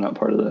so glad I'm not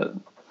part of that.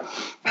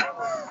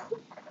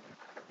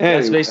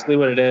 That's basically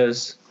what it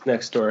is.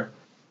 Nextdoor.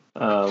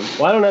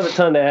 Well, I don't have a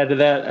ton to add to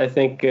that. I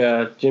think,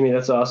 Jimmy,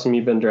 that's awesome.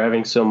 You've been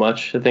driving so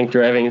much. I think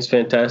driving is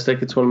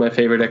fantastic. It's one of my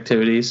favorite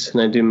activities,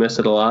 and I do miss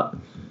it a lot.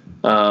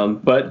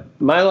 But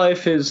my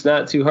life is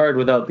not too hard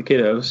without the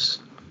kiddos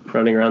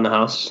running around the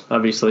house.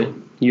 Obviously,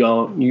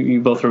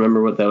 you both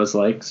remember what that was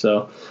like.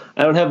 So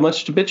I don't have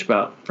much to bitch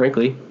about,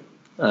 frankly.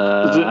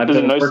 I've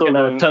been working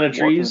on a ton of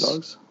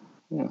trees.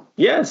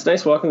 Yeah, it's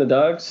nice walking the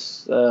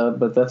dogs,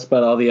 but that's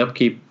about all the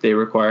upkeep they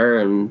require,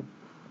 and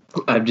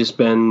I've just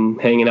been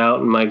hanging out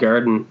in my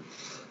garden,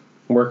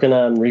 working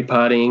on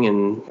repotting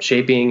and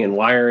shaping and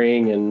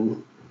wiring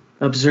and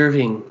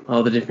observing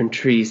all the different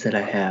trees that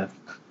I have.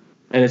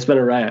 And it's been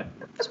a riot.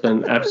 It's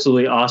been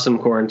absolutely awesome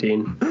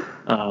quarantine.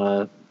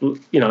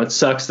 It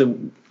sucks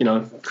that,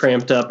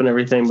 cramped up and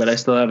everything, but I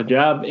still have a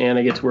job and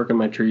I get to work on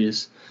my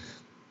trees.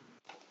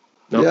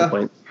 No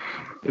complaint.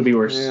 Could be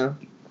worse. Yeah.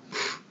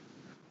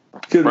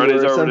 Could be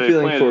worse. I'm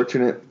feeling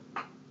fortunate.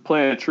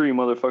 Plant a tree,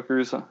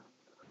 motherfuckers.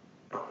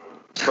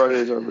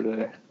 Friday's Arbor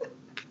Day.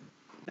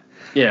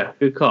 Yeah,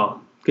 good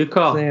call.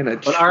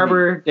 On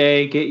Arbor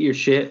Day, get your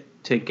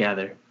shit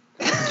together.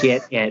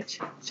 Get it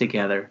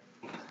together.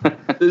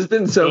 There's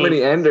been so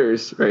many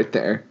enders right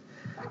there.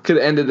 Could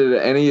have ended it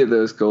at any of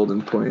those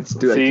golden points.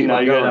 See, now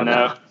you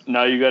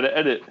got to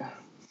edit.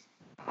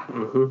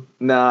 Mm-hmm.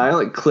 No, I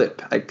only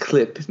clip. I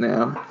clip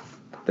now.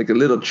 Like a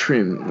little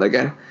trim. Like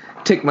I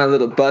take my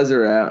little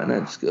buzzer out and I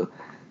just go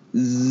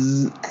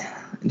zzz,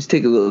 and just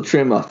take a little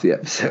trim off the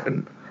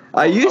episode.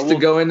 I used to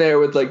go in there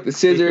with like the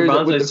scissors,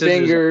 with the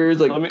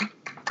fingers, like.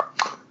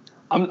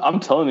 I'm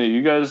telling you,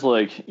 you guys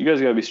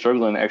gotta be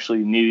struggling actually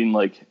needing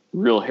like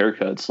real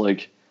haircuts.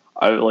 Like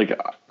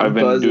I've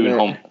been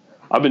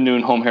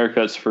doing home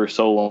haircuts for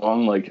so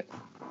long. Like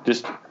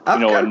just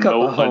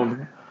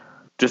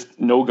just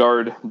no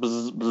guard,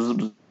 bzz, bzz,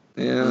 bzz,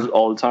 bzz,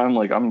 all the time.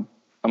 Like I'm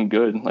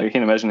good. Like I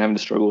can't imagine having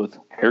to struggle with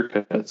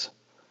haircuts.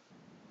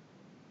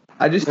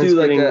 I just do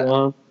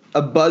like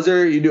a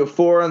buzzer. You do a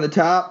 4 on the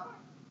top.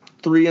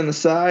 3 on the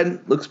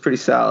side, looks pretty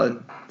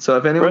solid. So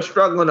if anyone's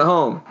struggling at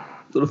home,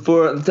 little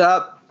 4 on the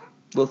top,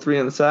 little 3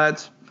 on the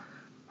sides,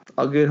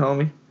 all good,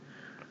 homie.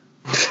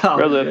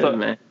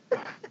 I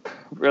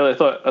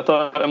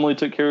thought Emily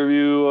took care of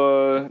you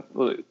a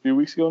few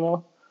weeks ago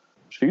now.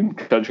 She can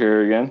cut your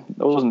hair again.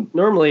 That wasn't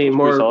normally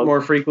more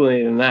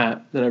frequently than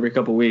every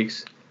couple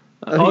weeks.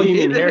 You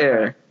mean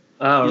hair?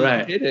 Oh,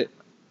 right. You hit it.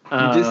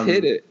 You just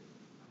hit it.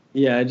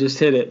 Yeah, I just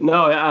hit it.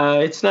 No,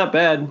 it's not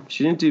bad.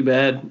 She didn't do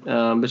bad,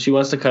 but she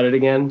wants to cut it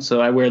again.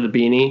 So I wear the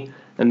beanie,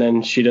 and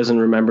then she doesn't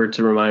remember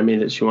to remind me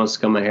that she wants to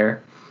cut my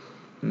hair.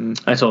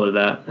 I told her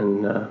that,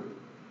 and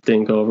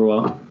didn't go over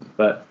well.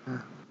 But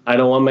I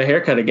don't want my hair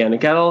cut again.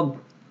 It got all,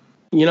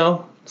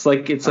 it's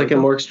like a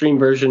more extreme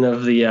version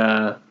of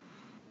the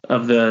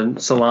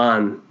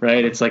salon,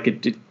 right? It's like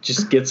it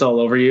just gets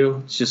all over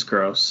you. It's just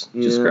gross.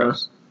 Just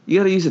gross. You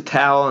got to use a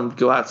towel and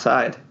go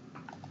outside.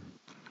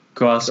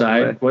 Go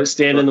outside? What,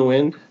 stand in the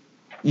wind?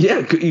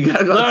 Yeah, you got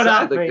to go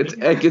outside.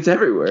 It gets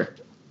everywhere.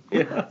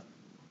 Yeah.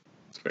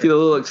 Get a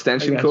little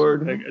extension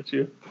cord. I got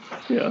you.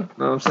 Yeah. Know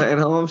what I'm saying,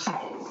 Holmes?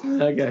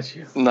 I got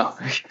you. No.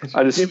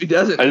 If he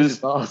does it, I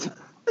just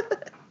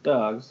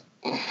dogs.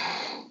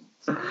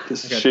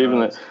 Just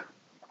shaving it.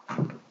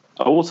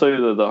 I will tell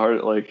you that the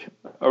hard,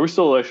 are we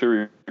still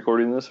actually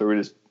recording this, or are we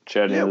just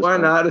chatting? Yeah, why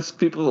not? If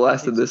people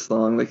lasted this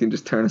long, they can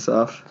just turn us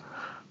off.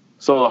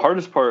 So the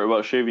hardest part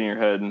about shaving your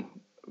head,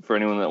 for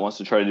anyone that wants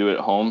to try to do it at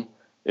home,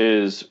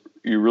 is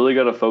you really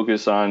got to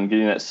focus on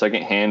getting that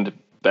second hand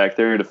back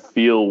there to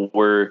feel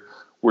where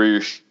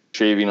you're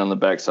shaving on the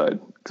backside.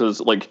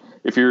 Because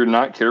if you're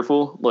not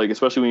careful,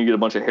 especially when you get a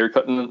bunch of hair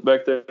cutting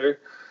back there,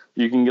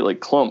 you can get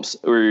clumps,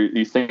 or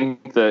you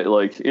think that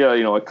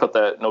I cut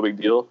that, no big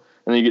deal,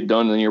 and then you get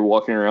done and then you're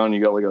walking around and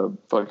you got a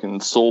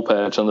fucking soul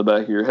patch on the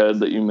back of your head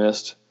that you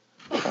missed.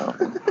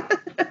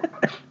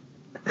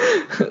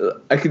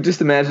 I could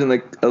just imagine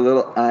a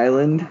little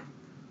island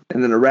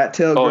and then a rat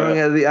tail growing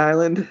out of the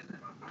island.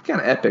 Kind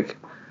of epic.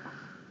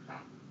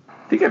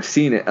 I think I've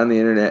seen it on the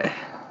internet.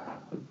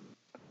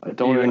 I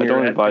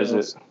don't advise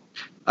it.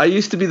 I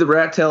used to be the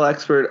rat tail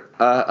expert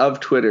of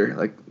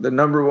Twitter, the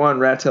number one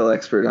rat tail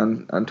expert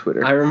on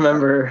Twitter. I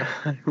remember.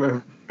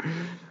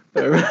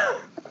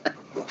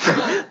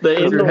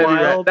 The in the Heavy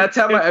rat. wild. That's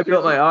how I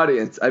built my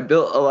audience. I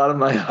built a lot of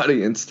my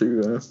audience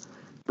through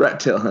rat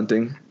tail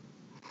hunting.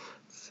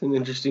 It's an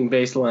interesting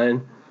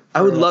baseline.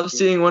 I would love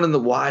seeing one in the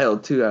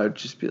wild too. I would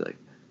just be like,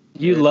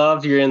 You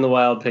loved your in the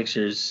wild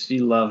pictures.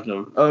 You loved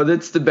them. oh,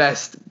 that's the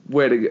best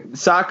way to go.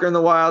 Soccer in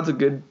the wild's a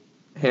good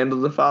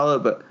handle to follow,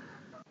 but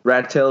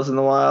rat tails in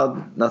the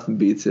wild, nothing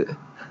beats it.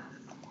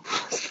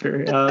 It's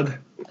very odd.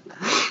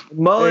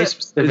 Mullet is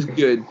specific.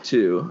 good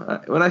too.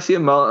 When I see a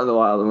mullet in the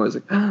wild, I'm always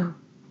like,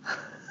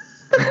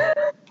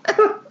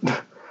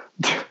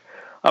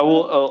 I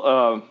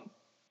will.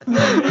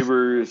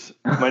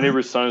 My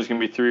neighbor's son is gonna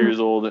be 3 years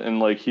old, and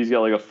like he's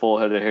got like a full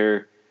head of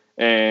hair.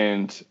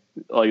 And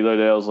like the other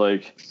day, I was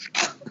like,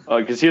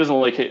 because he doesn't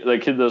like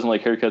that kid doesn't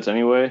like haircuts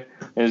anyway.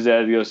 And his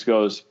dad just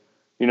goes,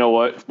 you know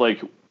what?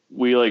 Like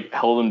we like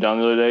held him down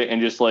the other day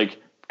and just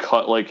like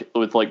cut like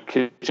with like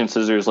kitchen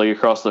scissors like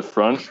across the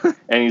front,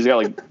 and he's got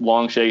like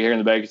long shaggy hair in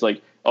the back. He's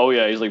like, oh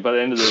yeah, he's like, by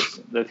the end of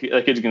this,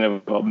 that kid's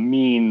gonna have a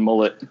mean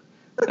mullet.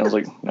 And I was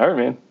like, all right,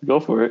 man,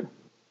 go for it.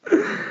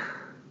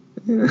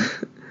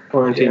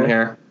 Quarantine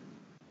hair.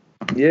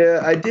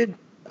 yeah, I did.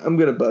 I'm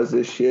gonna buzz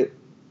this shit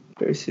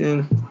very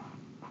soon.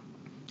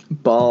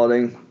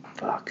 Balding.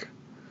 Fuck.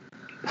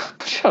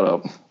 Shut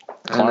up.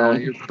 I know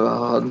you're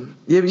bald.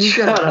 Yeah, but you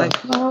got like,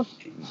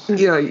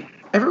 you know,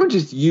 everyone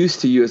just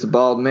used to you as a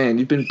bald man.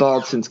 You've been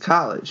bald since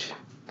college.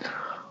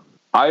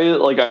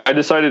 I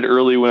decided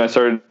early when I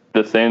started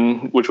to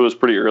thin, which was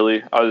pretty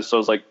early. I was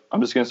like,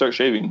 I'm just gonna start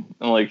shaving,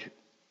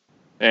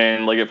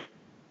 and at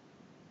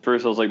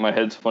first I was like, my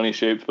head's funny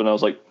shaped, but I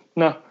was like,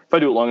 no, if I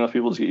do it long enough,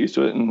 people just get used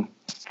to it, and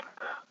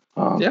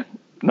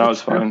now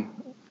it's fine.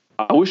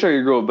 I wish I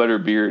could grow a better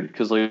beard,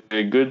 because like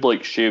a good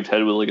like shaved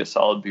head with like a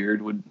solid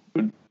beard would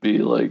be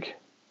like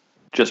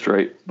just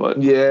right, but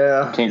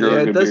yeah, can't grow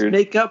a good beard.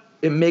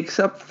 It makes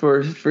up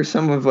for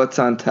some of what's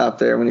on top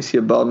there when you see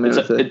a bald man.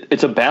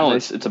 It's a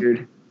balance. Nice it's beard.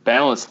 a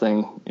balance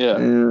thing.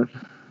 Yeah.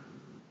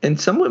 And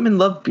some women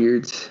love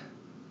beards.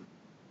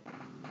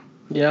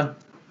 Yeah,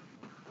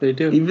 they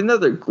do. Even though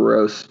they're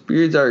gross.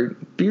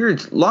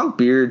 Long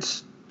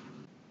beards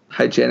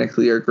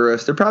hygienically are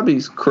gross. There probably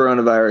is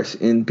coronavirus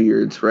in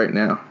beards right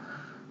now.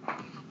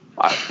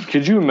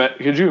 Could you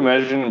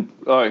imagine?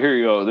 Here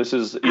you go. This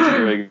is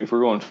Easter egg. If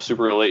we're going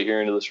super late here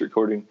into this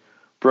recording,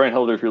 Brian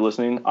Helder, if you're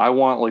listening, I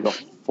want like a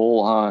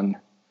full on,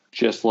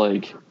 just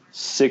like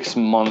 6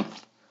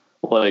 month,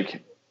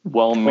 like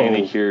well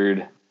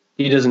manicured.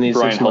 He doesn't need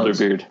Brian 6 Helder months.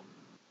 beard.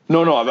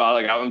 No,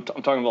 I'm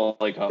talking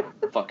about like a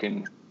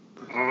fucking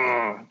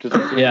just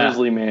a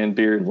grizzly man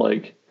beard.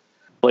 Like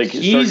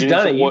He's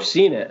done it. You've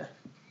seen it.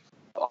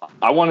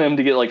 I want him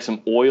to get like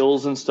some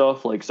oils and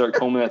stuff. Like start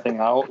combing that thing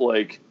out.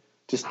 Like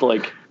just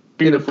like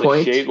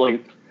beautifully shaped.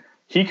 Like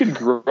he could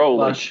grow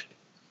like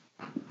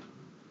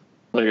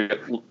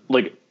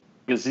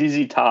a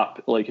ZZ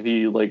Top. Like if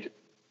he like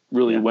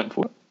really went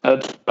for it.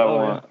 That's what I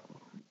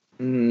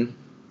want.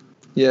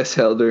 Yes,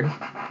 Helder.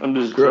 I'm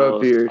just grow a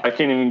beard. I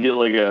can't even get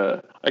like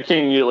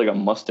a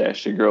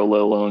mustache to grow,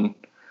 let alone.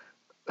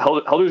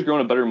 Helder's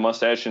grown a better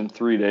mustache in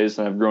 3 days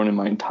than I've grown in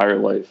my entire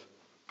life.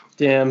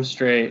 Damn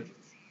straight.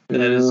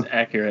 That is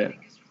accurate.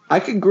 I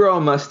could grow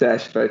a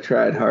mustache if I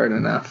tried hard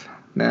enough.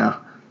 Now,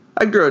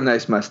 I grow a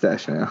nice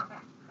mustache now.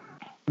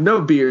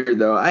 No beard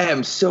though. I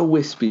am so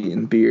wispy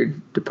in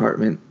beard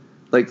department.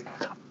 Like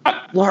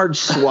large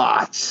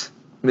swaths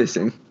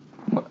missing.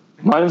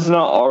 Mine's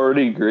not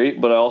already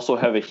great, but I also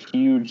have a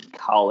huge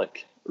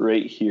colic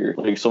right here.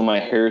 Like so my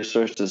hair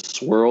starts to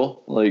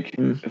swirl. Like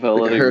if I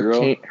let it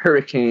grow.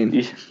 Hurricane.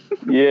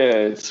 Yeah,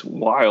 it's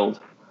wild.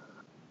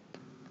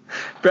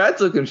 Brad's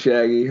looking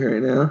shaggy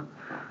right now.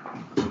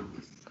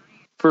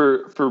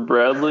 For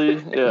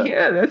Bradley, yeah.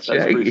 Yeah, that's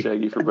shaggy. Pretty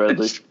shaggy for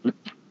Bradley.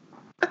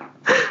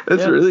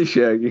 That's really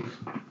shaggy.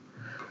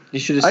 You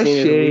should have seen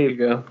it a week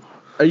ago.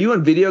 Are you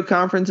on video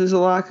conferences a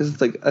lot? Because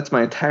it's like that's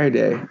my entire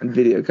day on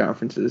video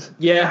conferences.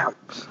 Yeah,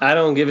 I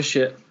don't give a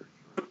shit.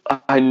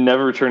 I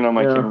never turn on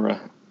my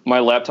camera. My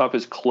laptop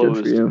is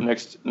closed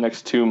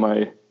next to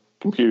my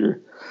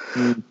computer.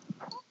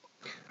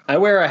 I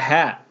wear a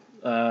hat.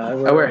 I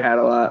wear a hat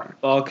a lot.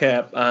 Ball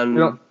cap on. I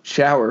don't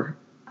shower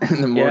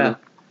in the morning.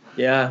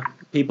 Yeah.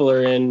 People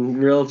are in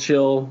real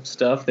chill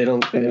stuff. They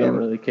don't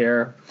really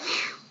care.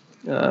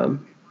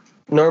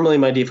 Normally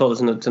my default is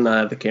to not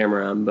have the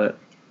camera on, but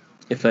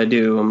if I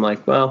do, I'm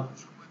like, well,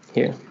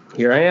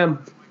 here I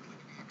am.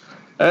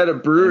 I had a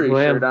brewery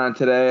shirt on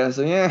today. I was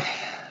like, yeah,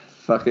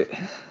 fuck it.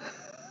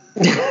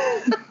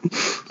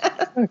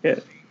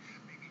 Okay.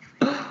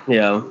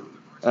 Yeah.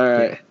 All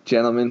right,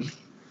 gentlemen.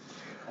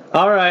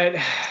 All right.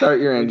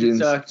 Start your engines.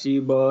 Good to talk to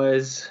you,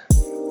 boys.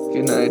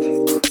 Good night.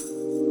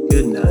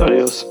 Good night.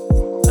 Adios.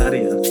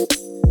 Adios.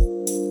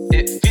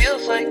 It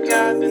feels like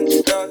I've been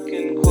stuck